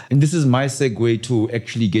 And this is my segue to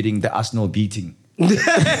actually getting the Arsenal beating.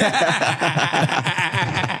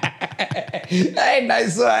 Hey,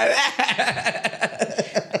 nice one.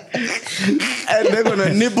 And they're going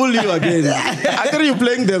to nibble you again. I thought you're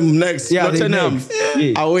playing them next. Yeah, they Nottingham next.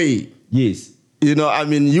 Yes. away. Yes. You know, I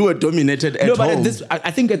mean, you were dominated at No, but home.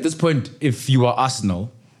 I think at this point, if you are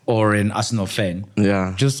Arsenal or an Arsenal fan,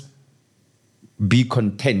 Yeah. just be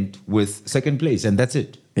content with second place, and that's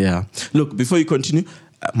it. Yeah. Look, before you continue,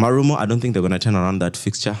 Marumo, I don't think they're going to turn around that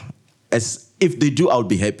fixture. As if they do, I'll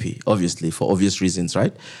be happy, obviously, for obvious reasons,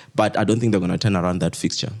 right? But I don't think they're going to turn around that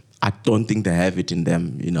fixture. I don't think they have it in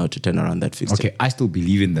them, you know, to turn around that fixture. Okay, I still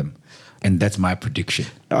believe in them, and that's my prediction.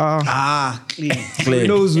 Clean. Clean. Who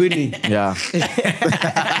knows winning? Yeah.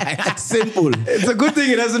 Simple. It's a good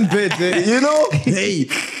thing it hasn't bet. You know, hey,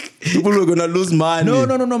 people are going to lose money. No.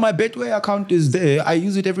 My Betway account is there. I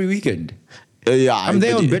use it every weekend. Yeah, I'm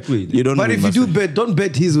there on Betway. You don't But know, if my you do friend. bet, don't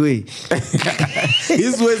bet his way.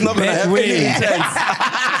 His way is not going to have any returns.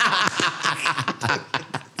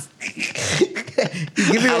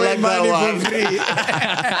 He's giving I away like money that for free.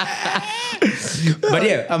 But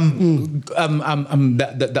yeah,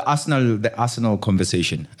 the Arsenal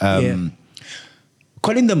conversation.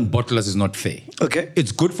 Calling them bottlers is not fair. Okay.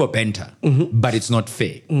 It's good for banter, but it's not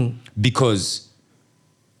fair because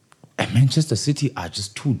Manchester City are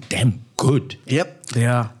just too damn good. Yep, they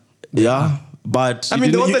are. Yeah, but... I you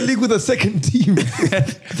mean, they didn't won the hear- league with a second team.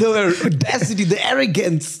 The audacity, the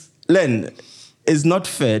arrogance. Len, it's not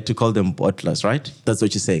fair to call them bottlers, right? That's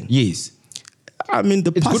what you're saying. Yes, I mean,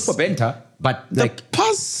 it's good for banter, but the like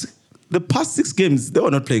past 6 games, they were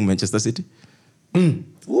not playing Manchester City.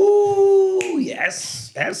 Ooh,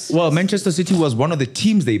 yes. well, Manchester City was one of the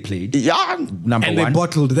teams they played. Yeah. Number And they one.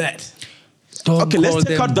 bottled that. Don't Okay, let's call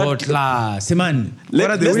take them out that- bottlers. Seman,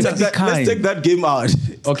 Let's take that game out.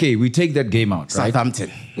 Okay, we take that game out, right?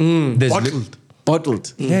 Southampton. There's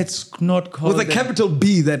Bottled. Let's not call With a them capital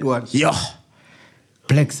B, that one. Yeah.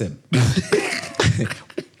 Blexham.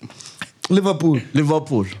 Liverpool.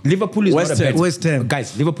 Liverpool. Liverpool is West not a Ham. bad West Ham.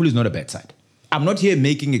 Guys, Liverpool is not a bad side. I'm not here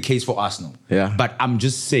making a case for Arsenal. Yeah. But I'm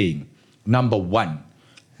just saying, number one,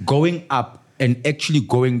 going up and actually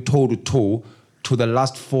going toe-to-toe to the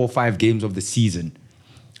last 4 or 5 games of the season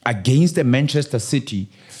against a Manchester City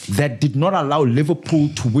that did not allow Liverpool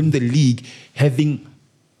to win the league, having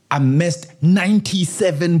amassed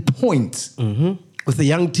 97 points. With a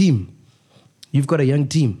young team. You've got a young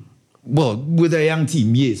team. Well, with a young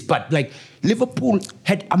team, yes. But like Liverpool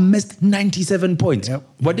had amassed 97 points. Yep.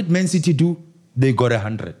 What did Man City do? They got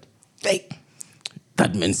 100. Hey.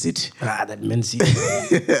 That Man City. That Man City.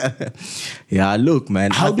 Yeah, look,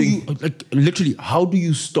 man. How I do think, you, like, literally, how do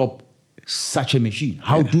you stop such a machine?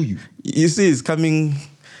 How do you? You see, it's coming...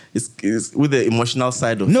 It's with the emotional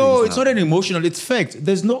side of No, things it's now. not an emotional. It's fact.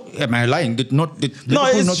 There's no. Am I lying? Did No, Liverpool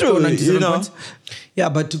it's not true. score 97 You know, points? Yeah,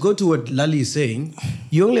 but to go to what Lali is saying,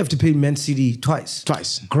 you only have to play Man City twice.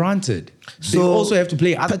 twice. Granted. So you So- also have to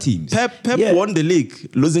play other teams. Pep Yeah. won the league,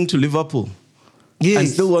 losing to Liverpool, and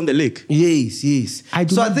still won the league. Yes. I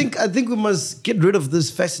do So not- I think we must get rid of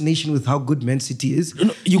this fascination with how good Man City is.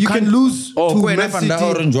 You can can't lose Oh, to go Man City.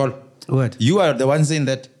 Orange Wall. What? You are the one saying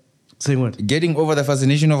that. Saying what? Getting over the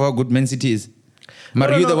fascination of how good Man City is. But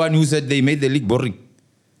No, you're the no. one who said they made the league boring.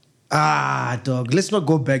 Dog. Let's not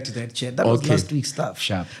go back to that chat. That was Okay. last week's stuff.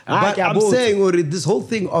 Sharp. But Ah, I'm both. saying, Ori, this whole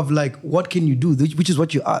thing of like, what can you do? Which is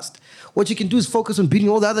what you asked. What you can do is focus on beating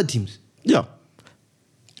all the other teams. Yeah.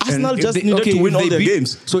 Arsenal And if just they- needed okay, to if win all they their beat-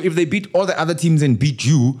 games. So if they beat all the other teams and beat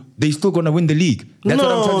you, they still gonna win the league. That's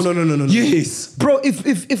what I'm trying to No. Yes. Bro,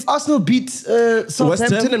 if Arsenal beat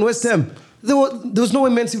Southampton Ham? and West Ham, there was no way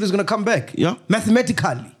Man City was going to come back. Yeah.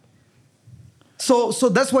 Mathematically. So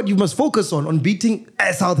that's what you must focus on beating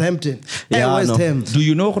Southampton Yeah, and I West know. Ham. Do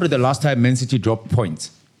you know who the last time Man City dropped points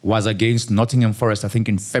was against Nottingham Forest? I think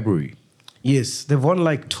in February. Yes, they've won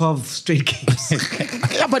like 12 straight games.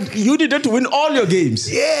 Yeah, but you needed to win all your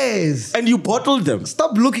games. Yes. And you bottled them.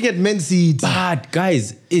 Stop looking at Man City. But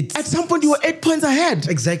guys, it's At some point, you were 8 points ahead.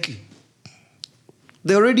 Exactly.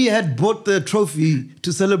 They already had bought the trophy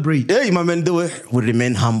to celebrate. Hey, my man, we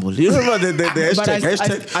remain humble. You remember the hashtag? But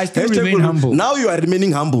I still hashtag remain humble. Now you are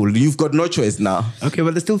remaining humble. You've got no choice now. okay.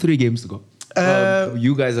 Well, there's still 3 games to go.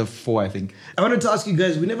 You guys have 4, I think. I wanted to ask you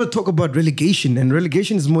guys, we never talk about relegation, and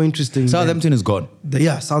relegation is more interesting. Southampton is gone.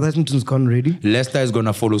 Southampton's gone already. Leicester is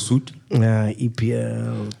gonna follow suit.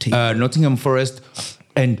 EPL. Nottingham Forest,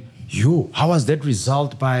 and how was that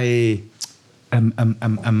result by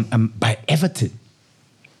by Everton.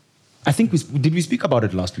 I think did we speak about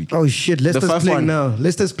it last week? Oh shit, Leicester's 5-1. playing now.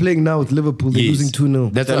 Leicester's playing now with Liverpool. They're Yes. losing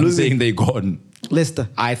 2-0. That's what I'm saying. They're gone. Leicester.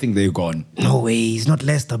 I think they're gone. No way, it's not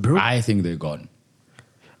Leicester, bro. I think they're gone.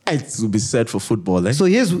 It will be sad for football, eh? So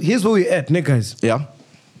here's where we're at, ne, guys. yeah.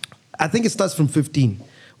 I think it starts from 15,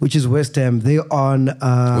 which is West Ham. They're on...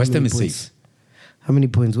 West Ham is points? safe. How many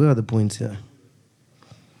points? Where are the points here?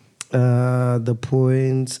 The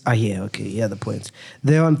points... here, okay. Yeah, the points.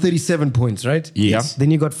 They're on 37 points, right? Yes. Then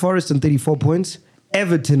you got Forest on 34 points,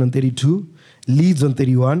 Everton on 32, Leeds on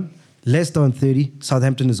 31, Leicester on 30,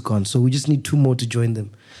 Southampton is gone. So we just need 2 more to join them.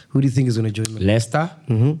 Who do you think is going to join them? Leicester.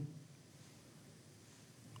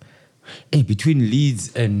 Hey, between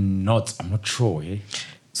Leeds and Notts, I'm not sure. Eh?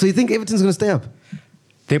 So you think Everton's going to stay up?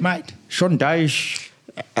 They might. Sean Dyche.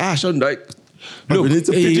 Sean Dyche. Look, But it's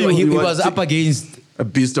a pity he when you was want up against. a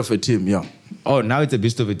beast of a team, yeah. Oh, now it's a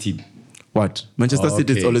beast of a team. What? Manchester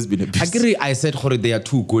City has always been a beast. I said they are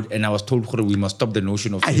too good, and I was told we must stop the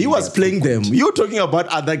notion of. He was playing them. You're talking about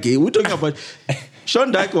other game. We're talking about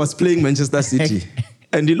Sean Dyche was playing Manchester City,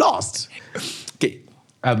 and he lost. Okay.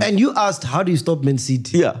 And you asked, how do you stop Man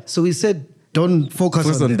City? Yeah. So he said, don't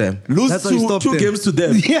focus on them. Lose That's how you stop two them. games to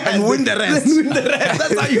them and win the rest. Win the rest.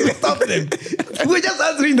 That's how you stop them. We're just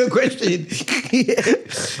answering the question.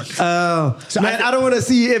 Man, I don't want to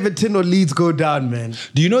see Everton or Leeds go down, man.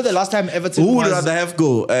 Do you know the last time Everton Who would was? rather have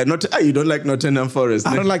go? You don't like Nottingham Forest.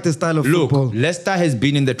 I don't like the style of Look, football. Leicester has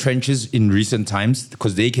been in the trenches in recent times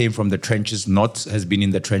because they came from the trenches. Notts has been in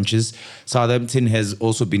the trenches. Southampton has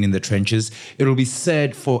also been in the trenches. It will be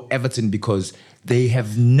sad for Everton because they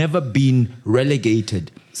have never been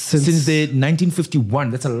relegated since the 1951.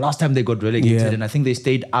 That's the last time they got relegated, Yeah. and I think they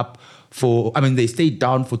stayed up they stayed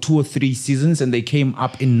down for 2 or 3 seasons, and they came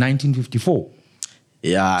up in 1954.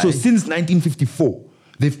 Yeah. So since 1954,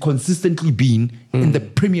 they've consistently been in the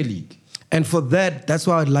Premier League. And for that, that's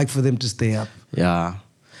why I'd like for them to stay up. yeah.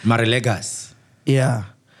 Marelegas. Yeah.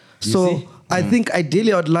 So see? I think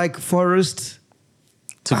ideally I'd like Forest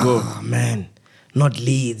To go. Oh, man. Not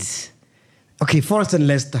Leeds. Okay, Forest and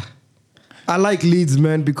Leicester. I like Leeds,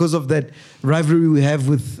 man, because of that rivalry we have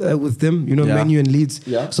with them, Yeah. Man U and Leeds.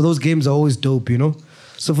 Yeah. So those games are always dope,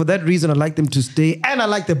 So for that reason, I like them to stay. And I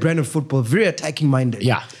like the brand of football, very attacking-minded.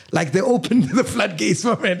 Yeah. Like they opened the floodgates,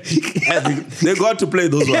 my man. They got to play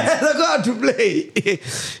those ones. Yeah, they go out to play.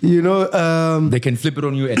 They can flip it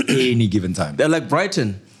on you at any given time. They're like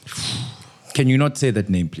Brighton. Can you not say that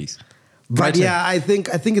name, please? But Brighton. yeah, I think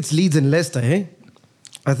it's Leeds and Leicester, eh?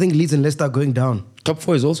 I think Leeds and Leicester are going down. Top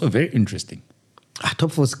 4 is also very interesting.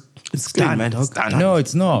 Top 4 It's done, done, man. dog. It's done. No,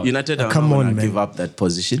 it's not. United are Come not on, gonna man. give up that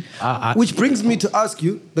position. Which brings me to ask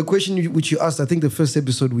you the question which you asked, I think the first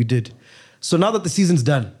episode we did. So now that the season's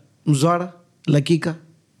done, Mzwara, Lakika,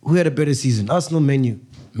 who had a better season? Arsenal, Man U.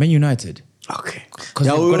 Man United. Okay. Because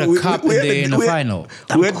they've got a cup and they're in the final.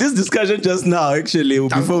 We had this discussion just now, actually,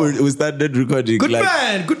 before we started recording. Good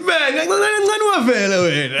man.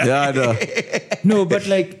 Yeah, no. No, but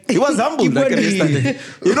like... He was humbled. Like,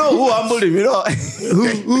 you know who humbled him?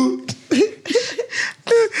 Who?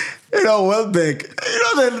 Welbeck.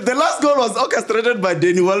 The last goal was orchestrated by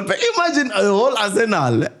Danny Welbeck. Imagine a whole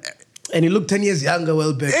Arsenal. And he looked 10 years younger,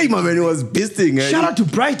 Welbeck. Hey, my man, he was beasting. Shout out to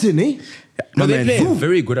Brighton, eh? No, they man. play a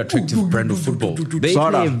very good, attractive brand of football. They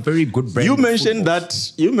Sorta. play a very good brand You of mentioned football.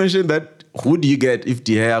 You mentioned that. Who do you get if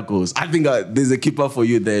De Gea goes? I think there's a keeper for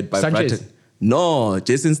you there by Sanchez? Brighton. No,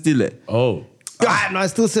 Jason Stille. Oh. No, I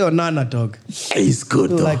still say Onana, dog. He's good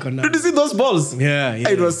though. Like Onana. Did you see those balls? Yeah.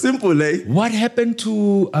 It was simple, eh? What happened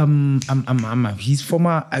to his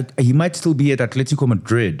former? He might still be at Atletico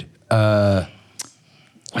Madrid.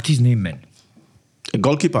 What's his name, man? A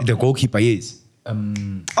goalkeeper. The goalkeeper, yes.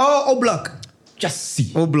 Oblak. Just see.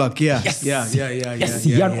 Oblak, yeah. Yes. Yeah. Yes,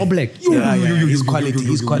 Jan Oblak. He's quality.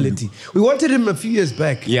 He's quality. We wanted him a few years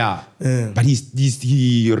back. Yeah. But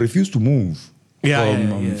he refused to move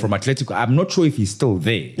from Atletico. I'm not sure if he's still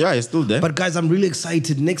there. Yeah, he's still there. But guys, I'm really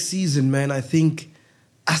excited. Next season, man, I think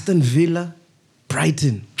Aston Villa,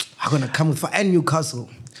 Brighton are going to come with fire, and Newcastle.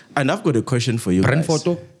 And I've got a question for you guys.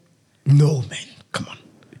 Brentford? No, man. Come on.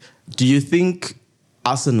 Do you think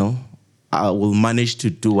Arsenal will manage to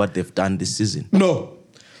do what they've done this season? No.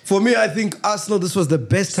 For me, I think Arsenal, this was the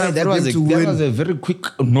best time That for them to that win. was a very quick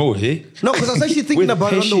no, hey? No, because I was actually thinking With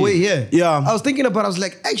about it on the way here. Yeah. I was thinking about it. I was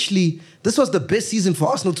like, actually, this was the best season for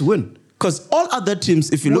Arsenal to win. Because all other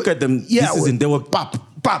teams, if you look at them this season, they were pap,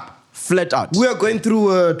 flat out. We are going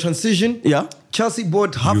through a transition. Yeah. Chelsea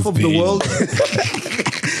bought half You've of the been. world.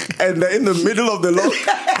 And they're in the middle of the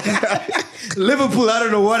lock. Liverpool, I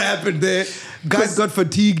don't know what happened there. Guys got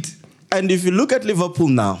fatigued. And if you look at Liverpool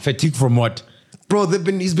now, Fatigue from what? Bro,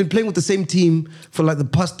 he's been playing with the same team for like the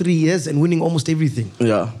past 3 years and winning almost everything.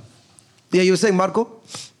 Yeah. Yeah, you were saying, Marco?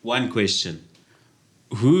 One question.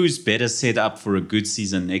 Who's better set up for a good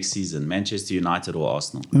season next season, Manchester United or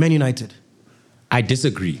Arsenal? Man United. I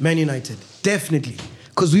disagree. Man United. Definitely.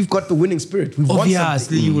 Because we've got the winning spirit. We've won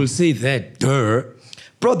Obviously, something. you will say that. Duh.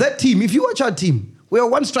 Bro, that team, if you watch our team, we are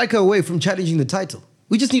one striker away from challenging the title.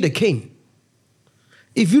 We just need a Kane.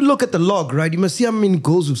 If you look at the log, right, you must see how many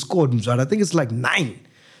goals we've scored, right? I think it's like 9.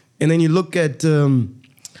 And then you look at the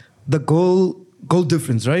goal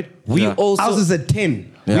difference, right? We also- Ours is at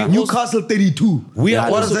 10. Yeah. Newcastle 32. We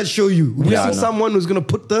are what does also- that show you? We Yeah, see I know. someone who's going to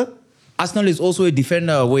put the... Arsenal is also a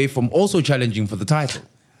defender away from also challenging for the title.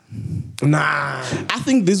 Nah. I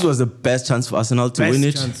think this was the best chance for Arsenal to Best win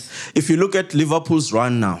it. chance. If you look at Liverpool's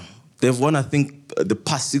run now, they've won, I think, the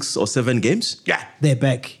past 6 or 7 games. Yeah, they're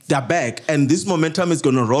back. They're back, and this momentum is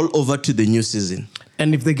going to roll over to the new season.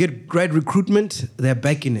 And if they get great recruitment, they're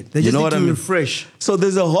back in it. They You just know need what to I mean? refresh. So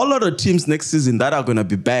there's a whole lot of teams next season that are going to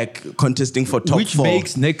be back contesting for top Which 4.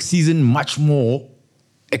 makes next season much more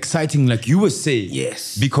exciting, like you were saying.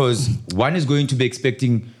 Yes. Because one is going to be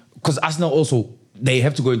expecting, because Arsenal also, they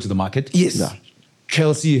have to go into the market. Yes. Yeah.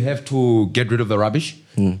 Chelsea have to get rid of the rubbish.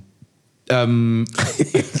 I mean,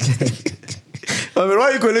 why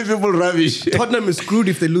are you calling people rubbish? Tottenham is screwed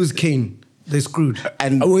if they lose Kane. They're screwed.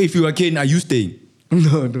 And Oh, if you are Kane, are you staying?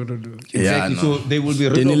 No. Yeah, Exactly. no. So they will be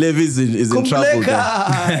rid Danny of. Levy is in trouble.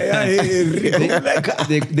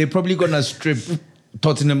 there. They're probably gonna strip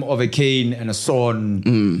Tottenham of a Kane and a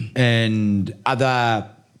Son and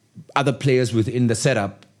other players within the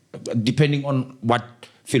setup, depending on what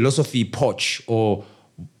philosophy Poch or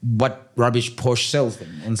what rubbish Poch sells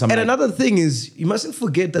them on some. And night. another thing is, you mustn't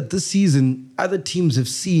forget that this season, other teams have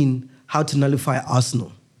seen how to nullify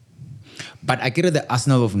Arsenal. But I get it, the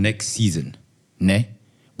Arsenal of next season,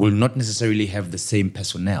 will not necessarily have the same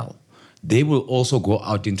personnel. They will also go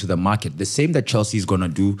out into the market. The same that Chelsea is going to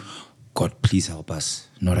do. God, please help us.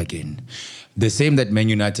 Not again. The same that Man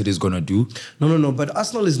United is going to do. No. But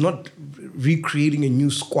Arsenal is not recreating a new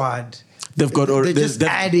squad. They've got They're just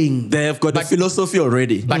adding. They have got a philosophy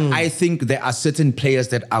already. But I think there are certain players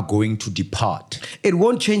that are going to depart. It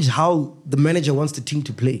won't change how the manager wants the team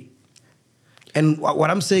to play. And what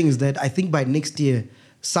I'm saying is that I think by next year,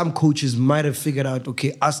 some coaches might have figured out,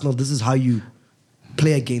 okay, Arsenal, this is how you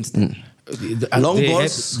play against them. Long They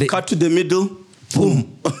balls, have- cut to the middle,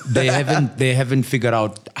 boom. they haven't figured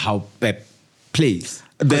out how Pep plays.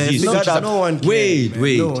 They have He's figured not- out- No one can, Wait.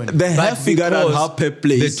 man. No one. They But have figured out because how Pep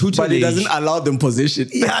plays, the but it tutelage- doesn't allow them possession.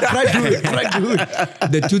 Yeah, try to do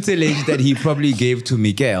it. The tutelage that he probably gave to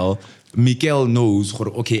Miguel knows,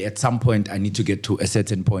 okay, at some point I need to get to a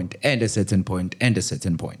certain point and a certain point and a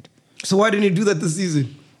certain point. So why didn't you do that this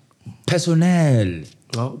season? Personnel.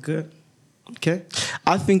 Oh, okay.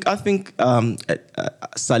 I think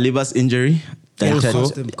Saliba's injury dented,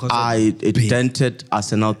 cost them it big. dented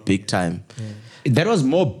Arsenal big time. That was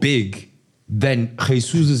more big than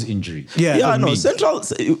Jesus' injury. Yeah. Yeah, For no, me. Central,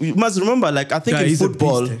 you must remember, like, I think in he's a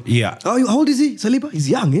football, beast, eh? Yeah. Oh, how old is he? Saliba? He's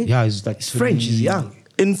young, eh? Yeah, he's like He's French. He's young.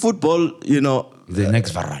 in football, you know, the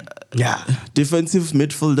next Varane. Yeah. defensive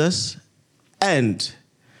midfielders and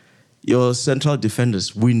your central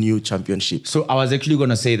defenders win you championships. So I was actually going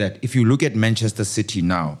to say that if you look at Manchester City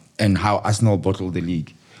now and how Arsenal bottled the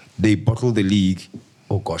league, they bottled the league.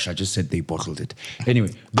 Oh gosh, I just said they bottled it. Anyway,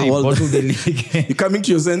 they Well, bottled the league. You're coming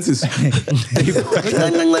to your senses.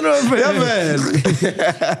 Yeah, man.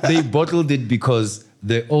 They bottled it because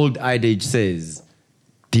the old adage says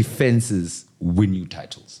defenses win you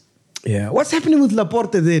titles. Yeah. What's happening with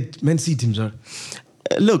Laporte there, Man City teams are?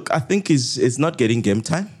 Look, I think he's not getting game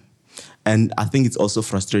time. And I think it's also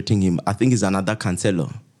frustrating him. I think he's another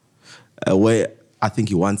Cancelo, where I think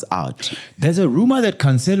he wants out. There's a rumor that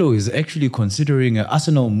Cancelo is actually considering an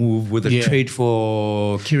Arsenal move with a trade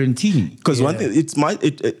for Kirentini. Because one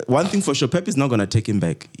thing for sure, Pep is not going to take him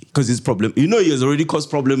back because his problem. You know, he has already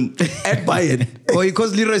caused problem at Bayern. Or he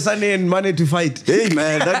caused Leroy Sané and Mane to fight. Hey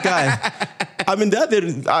man, that guy. I mean,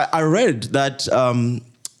 I read that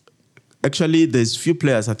actually there's few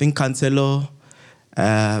players. I think Cancelo,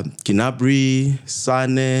 Gnabry,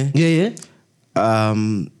 Sané. Yeah.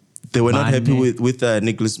 They were not happy Mane. with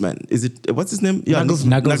Nagelsmann. Is it what's his name? Yeah,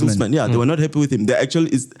 Nagelsmann. Nagelsmann. Yeah, they were not happy with him. They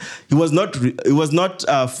actually he was not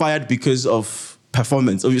fired because of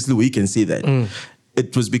performance. Obviously, we can see that.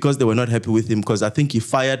 It was because they were not happy with him because I think he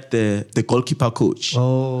fired the goalkeeper coach.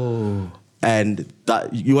 Oh. And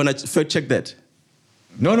that you want to fact check that?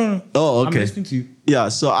 No. Oh, okay. I'm listening to you. Yeah,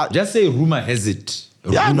 so Just say rumor has it.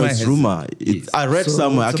 yeah, no, it's has rumor. Yes. I read So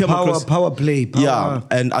somewhere. I it's came a across power play. Yeah,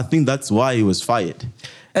 and I think that's why he was fired.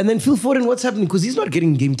 And then Phil Foden, what's happening? Because he's not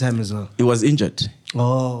getting game time as well. He was injured.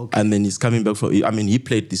 Oh, okay. And then he's coming back for. I mean, he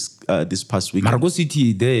played this past weekend. Margo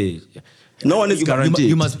City, there. No one is guaranteed.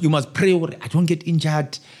 You must pray. I don't get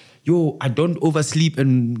injured. I don't oversleep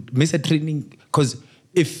and miss a training. Because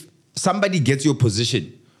if somebody gets your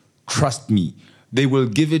position, trust me, they will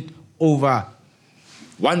give it over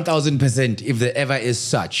 1,000% if there ever is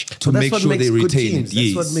such to make sure they retain it.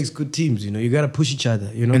 That's what makes good teams. You got to push each other.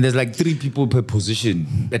 And there's like 3 people per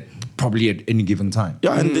position probably at any given time.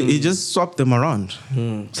 Yeah, and he just swapped them around.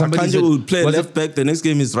 Somebody Akanji said- will play was left back, the next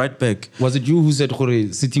game is right back. Was it you who said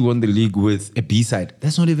Jorge, City won the league with a B side?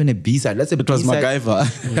 That's not even a B side. That's a It was B-side.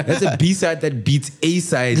 MacGyver. That's a B side that beats A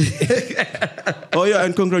side. Oh yeah,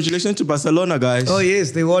 and congratulations to Barcelona, guys. Oh,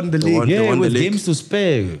 yes, they won the They league. won. Yeah, won the with league. games to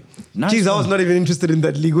spare. Nice Jeez, I one. was not even interested in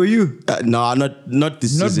that league, were you? No, not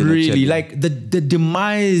this Not season. really. actually. Like the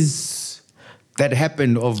demise that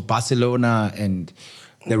happened of Barcelona and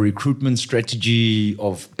the recruitment strategy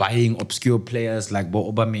of buying obscure players like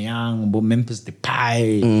Bo Aubameyang, Bo Memphis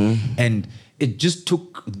Depay, and it just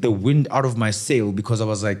took the wind out of my sail because I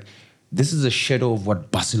was like, this is a shadow of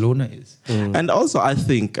what Barcelona is. And also, I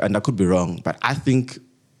think, and I could be wrong, but I think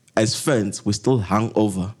as fans, we still hung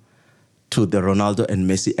over to the Ronaldo and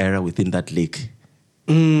Messi era within that league.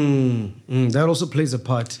 That also plays a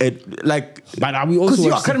part. But are we Because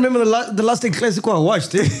also I can't remember the last day Clasico I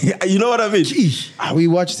watched. You know what I mean? we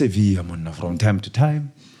watch Sevilla from time to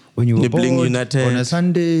time when you were Nibbling bored United. on a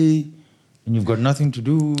Sunday and you've got nothing to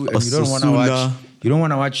do and you don't want to watch. Osasuna. You don't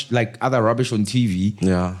want to watch like other rubbish on TV.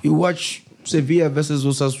 Yeah. You watch Sevilla versus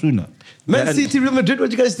Osasuna. Man City, Real Madrid, what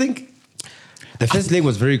do you guys think? The first leg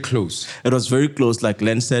was very close. It was very close. Like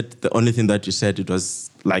Len said, the only thing that you said, it was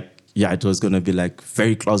like, yeah, it was going to be like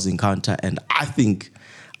very close encounter. And I think,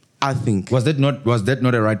 Was that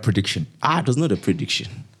not a right prediction? it was not a prediction.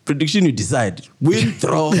 Prediction you decide. Win,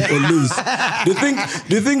 draw, or lose. Do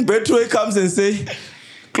you think Betway comes and say,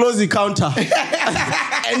 close encounter,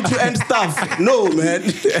 end-to-end stuff? No, man.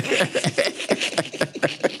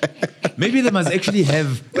 Maybe they must actually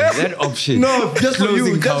have that option. No, just for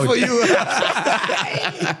you. Closing Just for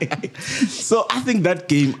count. you. So I think that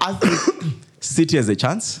game, City has a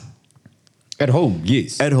chance. At home,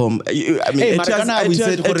 yes. At home. I mean, Hey, Etihad- Maracana, we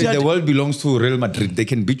said Etihad- the world belongs to Real Madrid. They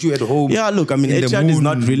can beat you at home. Yeah, look, I mean, in the Etihad is moon,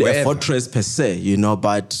 not really a wherever. fortress per se,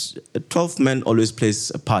 but a 12 man always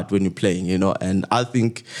plays a part when you're playing, and I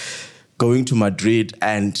think going to Madrid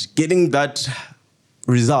and getting that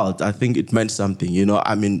result, I think it meant something,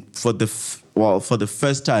 I mean, for the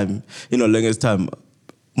first time, longest time,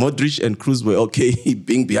 Modric and Kroos were okay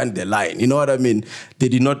being behind the line, you know what I mean? They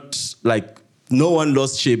did not, no one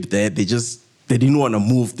lost shape there, they didn't want to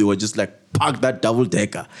move. They were just park that double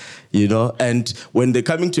decker, And when they're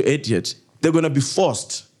coming to Etihad, they're going to be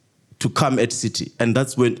forced to come at City. And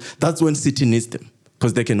that's when City needs them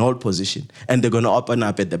because they can hold position and they're going to open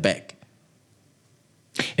up at the back.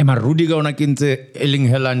 Emma Rudiger unakintse Erling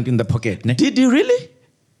Haaland in the pocket, ne? Did he really?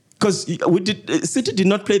 Because City did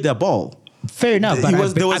not play their ball. Fair enough, but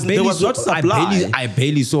There was not supply. I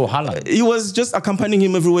barely saw Haaland. He was just accompanying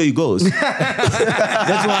him everywhere he goes.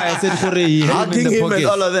 That's why I said for he had him in Hugging the him pocket. and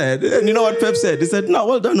all of that. And you know what Pep said? He said, no,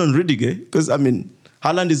 well done on Rudiger. Because, I mean,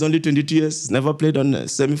 Haaland is only 22 years. He's never played on a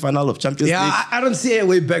semi-final of Champions League. Yeah, I don't see a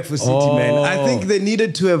way back for City, man. I think they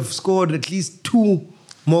needed to have scored at least 2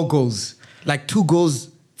 more goals. 2 goals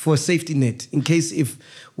for a safety net. In case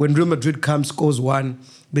when Real Madrid comes, scores 1,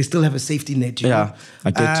 they still have a safety net. You know? I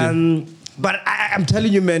get you. But I'm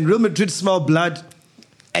telling you, man, Real Madrid smell blood.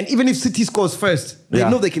 And even if City scores first, they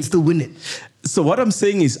know they can still win it. So what I'm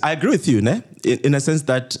saying is, I agree with you, ne? In a sense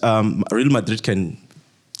that Real Madrid can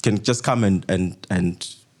just come and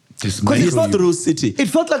it's not through City. It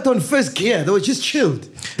felt like they're on first gear. They were just chilled.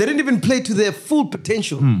 They didn't even play to their full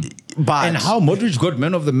potential. But And how Modric got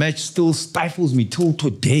man of the match still stifles me till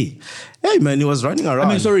today. hey, man, he was running around. I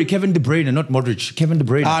mean, sorry, Kevin De Bruyne, not Modric. Kevin De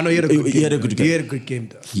Bruyne. No, he had a good game. He had a good game. He had a good game,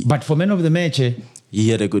 though. But for man of the match, He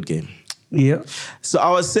had a good game. Yeah. So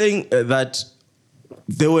I was saying that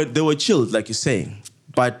they were chilled, like you're saying.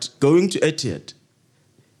 But going to Etihad,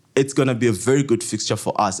 it's going to be a very good fixture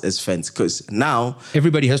for us as fans because now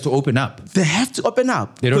everybody has to open up. they have to open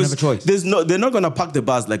up. They don't have a 'Cause choice. They're not going to park the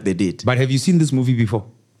bus like they did. But have you seen this movie before?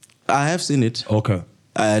 I have seen it. Okay.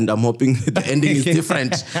 And I'm hoping the ending is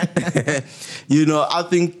different. I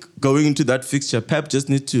think going into that fixture, Pep just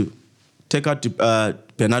needs to take out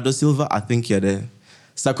Bernardo Silva. I think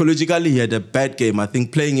psychologically he had a bad game. I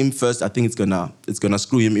think playing him first, I think it's gonna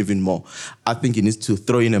screw him even more. I think he needs to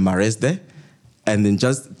throw in a Mahrez there, and then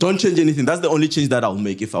just don't change anything. That's the only change that I'll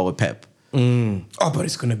make if I were Pep. Oh, but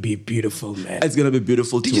it's gonna be beautiful, man. It's gonna be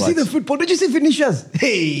beautiful Did to you see watch. the football? Did you see Vinicius?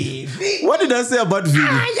 Hey, What did I say about Vini?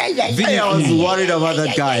 I was worried about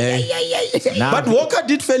that guy. But Walker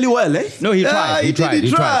did fairly well, eh? No, he tried. He tried. He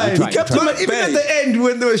tried. He kept him at Even at the end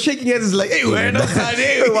when they were shaking hands, it's like, hey, we're not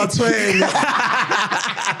hey, what's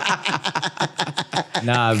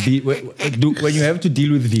Nah, when you have to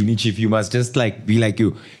deal with Vini, Chief, you must just like be like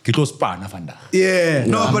you. Yeah,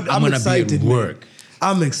 no, but I'm gonna excited. be at work. Man.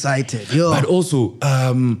 I'm excited. Yo. But also,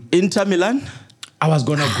 Inter Milan? I was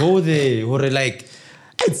gonna go there. Or like,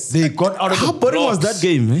 they got out of How the boring was blocks. that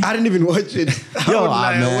game, eh? I didn't even watch it. Yo,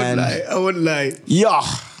 I wouldn't lie. Yeah.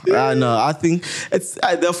 No, I think it's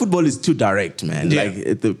their football is too direct, man. Yeah.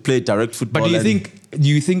 Like they play direct football. But do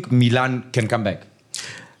you think Milan can come back?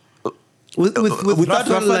 without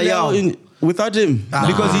Rafael, without him?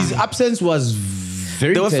 Because his absence was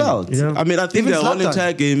very They were telling. felt. Yeah. I mean, I think Even the whole Zlatan.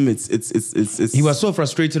 entire game, it's He was so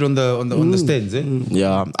frustrated on the stands. Eh?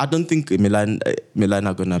 Yeah, I don't think Milan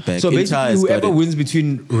are gonna back. So Inter basically, has got whoever it. wins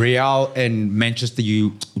between Real and Manchester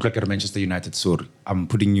United, sorry, I'm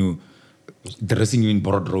putting you, dressing you in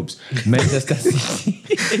borrowed robes. Manchester City.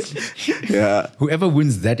 Yeah. Whoever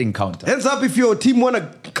wins that encounter. Hands up if your team won a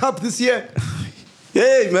cup this year.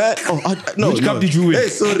 Hey man, no. Which cup did you win? Hey,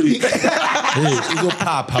 sorry. Hey, it's your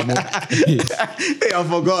pap, Hamo. Hey, I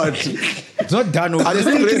forgot. It's not done. I There's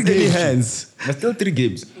didn't still raise 3 any games. hands. There's still 3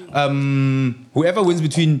 games. Whoever wins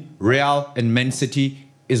between Real and Man City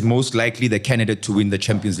is most likely the candidate to win the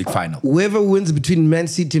Champions League final. Whoever wins between Man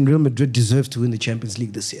City and Real Madrid deserves to win the Champions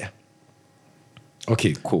League this year.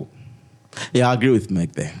 Okay, cool. Yeah, I agree with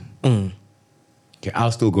Meg there. Okay,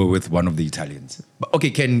 I'll still go with one of the Italians. But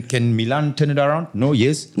okay, can Milan turn it around? No,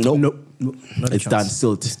 yes. No, No, not a it's chance. done.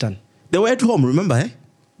 Still, It's done. They were at home. Remember, eh?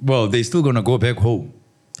 Well, they're still gonna go back home.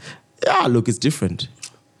 Yeah, look, it's different.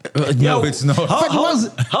 No, it's not.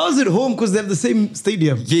 How is it home? Because they have the same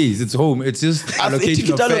stadium. Yes, it's home. It's just allocation Ticket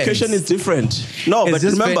of fans. allocation is different. No, It's but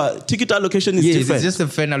just remember, ticket allocation is Yes, different. it's just a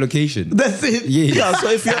fan allocation. That's it. Yes. Yeah, so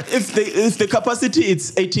if the capacity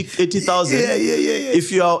it's 80,000. Yeah.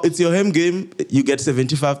 If it's your home game, you get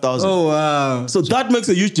 75,000. Oh, wow. So that makes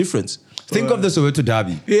a huge difference. Think of the Soweto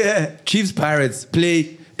derby. Yeah. Chiefs Pirates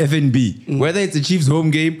play FNB, whether it's a Chiefs home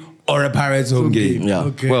game or a Pirates home game. Yeah.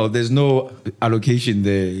 Okay. Well, there's no allocation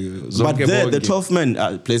there. But Zonke there, ball the game. 12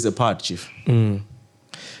 men plays a part, Chief.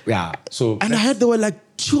 Yeah. So And I heard there were like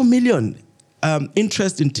 2 million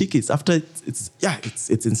interest in tickets after it's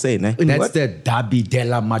insane, eh? that's what? the Derby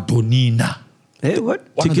della Madonnina. Hey, what?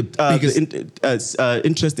 One of the Biggest,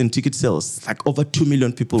 interest in ticket sales, like over 2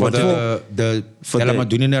 million people For wanted the for della the-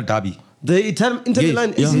 Madonnina derby. The Inter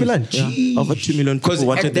Milan, AC Milan. Yeah. Over 2 million Because people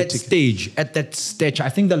wanted at the that ticket. at that stage, I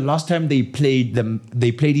think the last time they played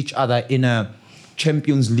each other in a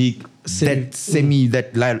Champions League semi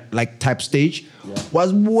like type stage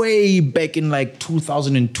was way back in like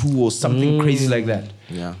 2002 or something crazy like that.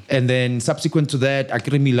 Yeah. And then subsequent to that,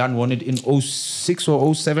 Acre Milan won it in 06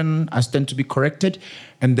 or 07. I stand to be corrected.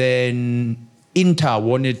 And then Inter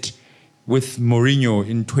won it with Mourinho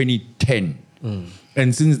in 2010.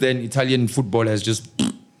 And since then, Italian football has just.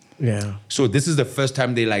 Yeah. So this is the first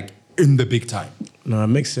time they like in the big time. No, it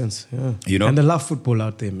makes sense. Yeah. You know? And they love football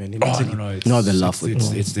out there, man. In Italy. It's, No, they love it's,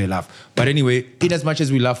 football. It's their love. But anyway, in as much as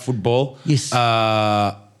we love football, Yes.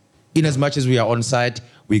 in as much as we are on site,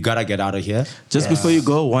 we gotta get out of here. Just before you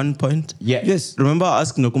go, 1 point. Yeah. Yes. Remember, I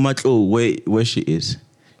asked Nokumatlo where she is.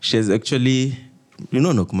 She's actually, you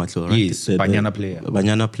know Nokumatlo, right? Yes, Banyana player.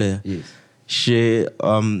 Banyana player. Yes. She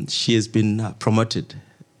has been promoted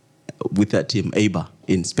with her team, Eibar,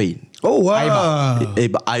 in Spain. Oh, wow.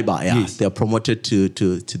 Eibar, yeah. Yes. They're promoted to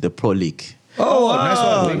the Pro League. Oh, wow.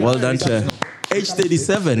 Nice one. Well done to her. Age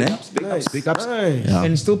 37, eh? Big ups. Nice. Yeah.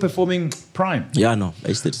 And still performing prime. Yeah, no,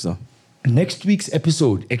 age 37. Next week's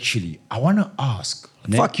episode, actually, I want to ask.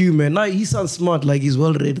 Fuck you, man. Now he sounds smart, like he's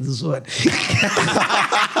well read this one.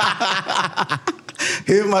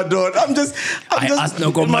 Hey, my dog. I'm just asked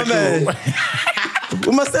no my man.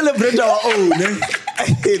 We must celebrate our own. Eh?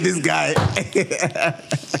 This guy.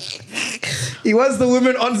 He wants the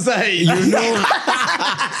women on side. You know.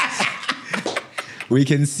 We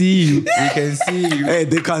can see you. We can see you. Hey,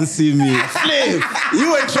 they can't see me. Flip,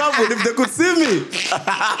 you in trouble if they could see me.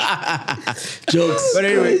 Jokes. But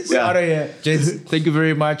anyway, we're out of here. Gents, thank you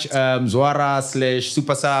very much. Zwara /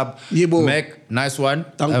 Super Sub. Yebo. Mac, nice one.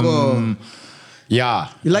 Danko. Yeah.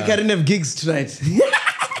 You like I didn't have gigs tonight.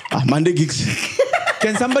 Monday gigs.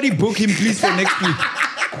 Can somebody book him, please, for next week?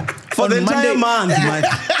 For the entire month, man.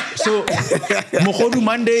 So, Mokodu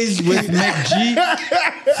Mondays with Mac G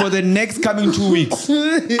for the next coming 2 weeks.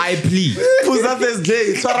 I plead. Puza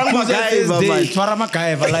Thursday. Twara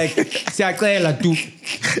MacGyver, like, siyacela tu.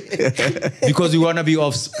 Because we want to be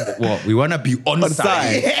we want to be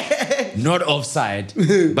onside. Not offside,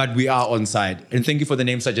 but we are onside. And thank you for the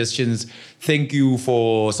name suggestions. Thank you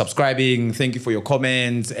for subscribing. Thank you for your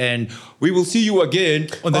comments. And we will see you again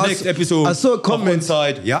on the next episode. I saw a comment.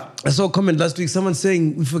 ONSIDE. Yeah. I saw a comment last week. Someone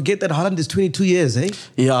saying, we forget that Haaland is 22 years, eh?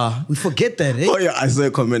 Yeah. We forget that, eh? Oh yeah, I saw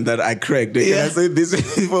a comment that I cracked. Can I say this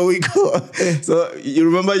before we go? So you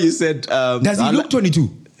remember you said... Does he look 22?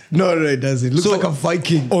 No, it doesn't. Looks like a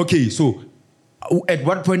Viking. Okay, so at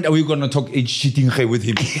what point are we going to talk age cheating with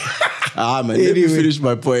him? Man, let me finish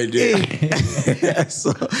my point. Yeah.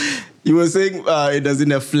 So you were saying it doesn't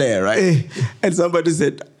have flair, right? And somebody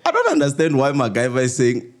said, I don't understand why MacGyver is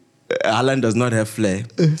saying Haaland does not have flair.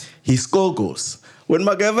 He scores goals. When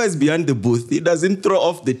MacGyver is behind the booth, he doesn't throw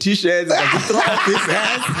off the t-shirts, he doesn't throw off his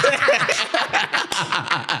hands.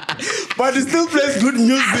 But he still plays good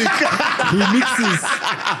music. He mixes.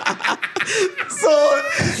 So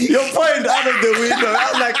your point out of the window.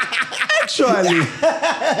 I was like, actually.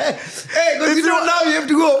 Hey, because you know now you have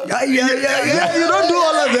to go. Yeah, you don't do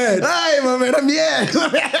all of that. Hi, my man, I'm here.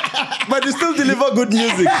 But you still deliver good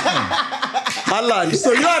music. Haaland.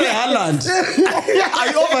 So you are a Haaland. Are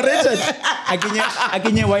you overrated? I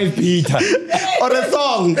can your wife Peter. Or a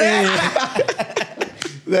thong.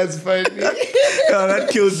 That's funny. Yeah, that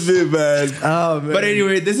kills me, man. Oh, man. But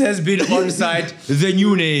anyway, this has been ONSIDE, the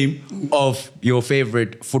new name of your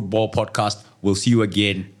favorite football podcast. We'll see you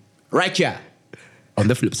again right here on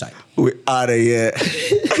the flip side. We out of here.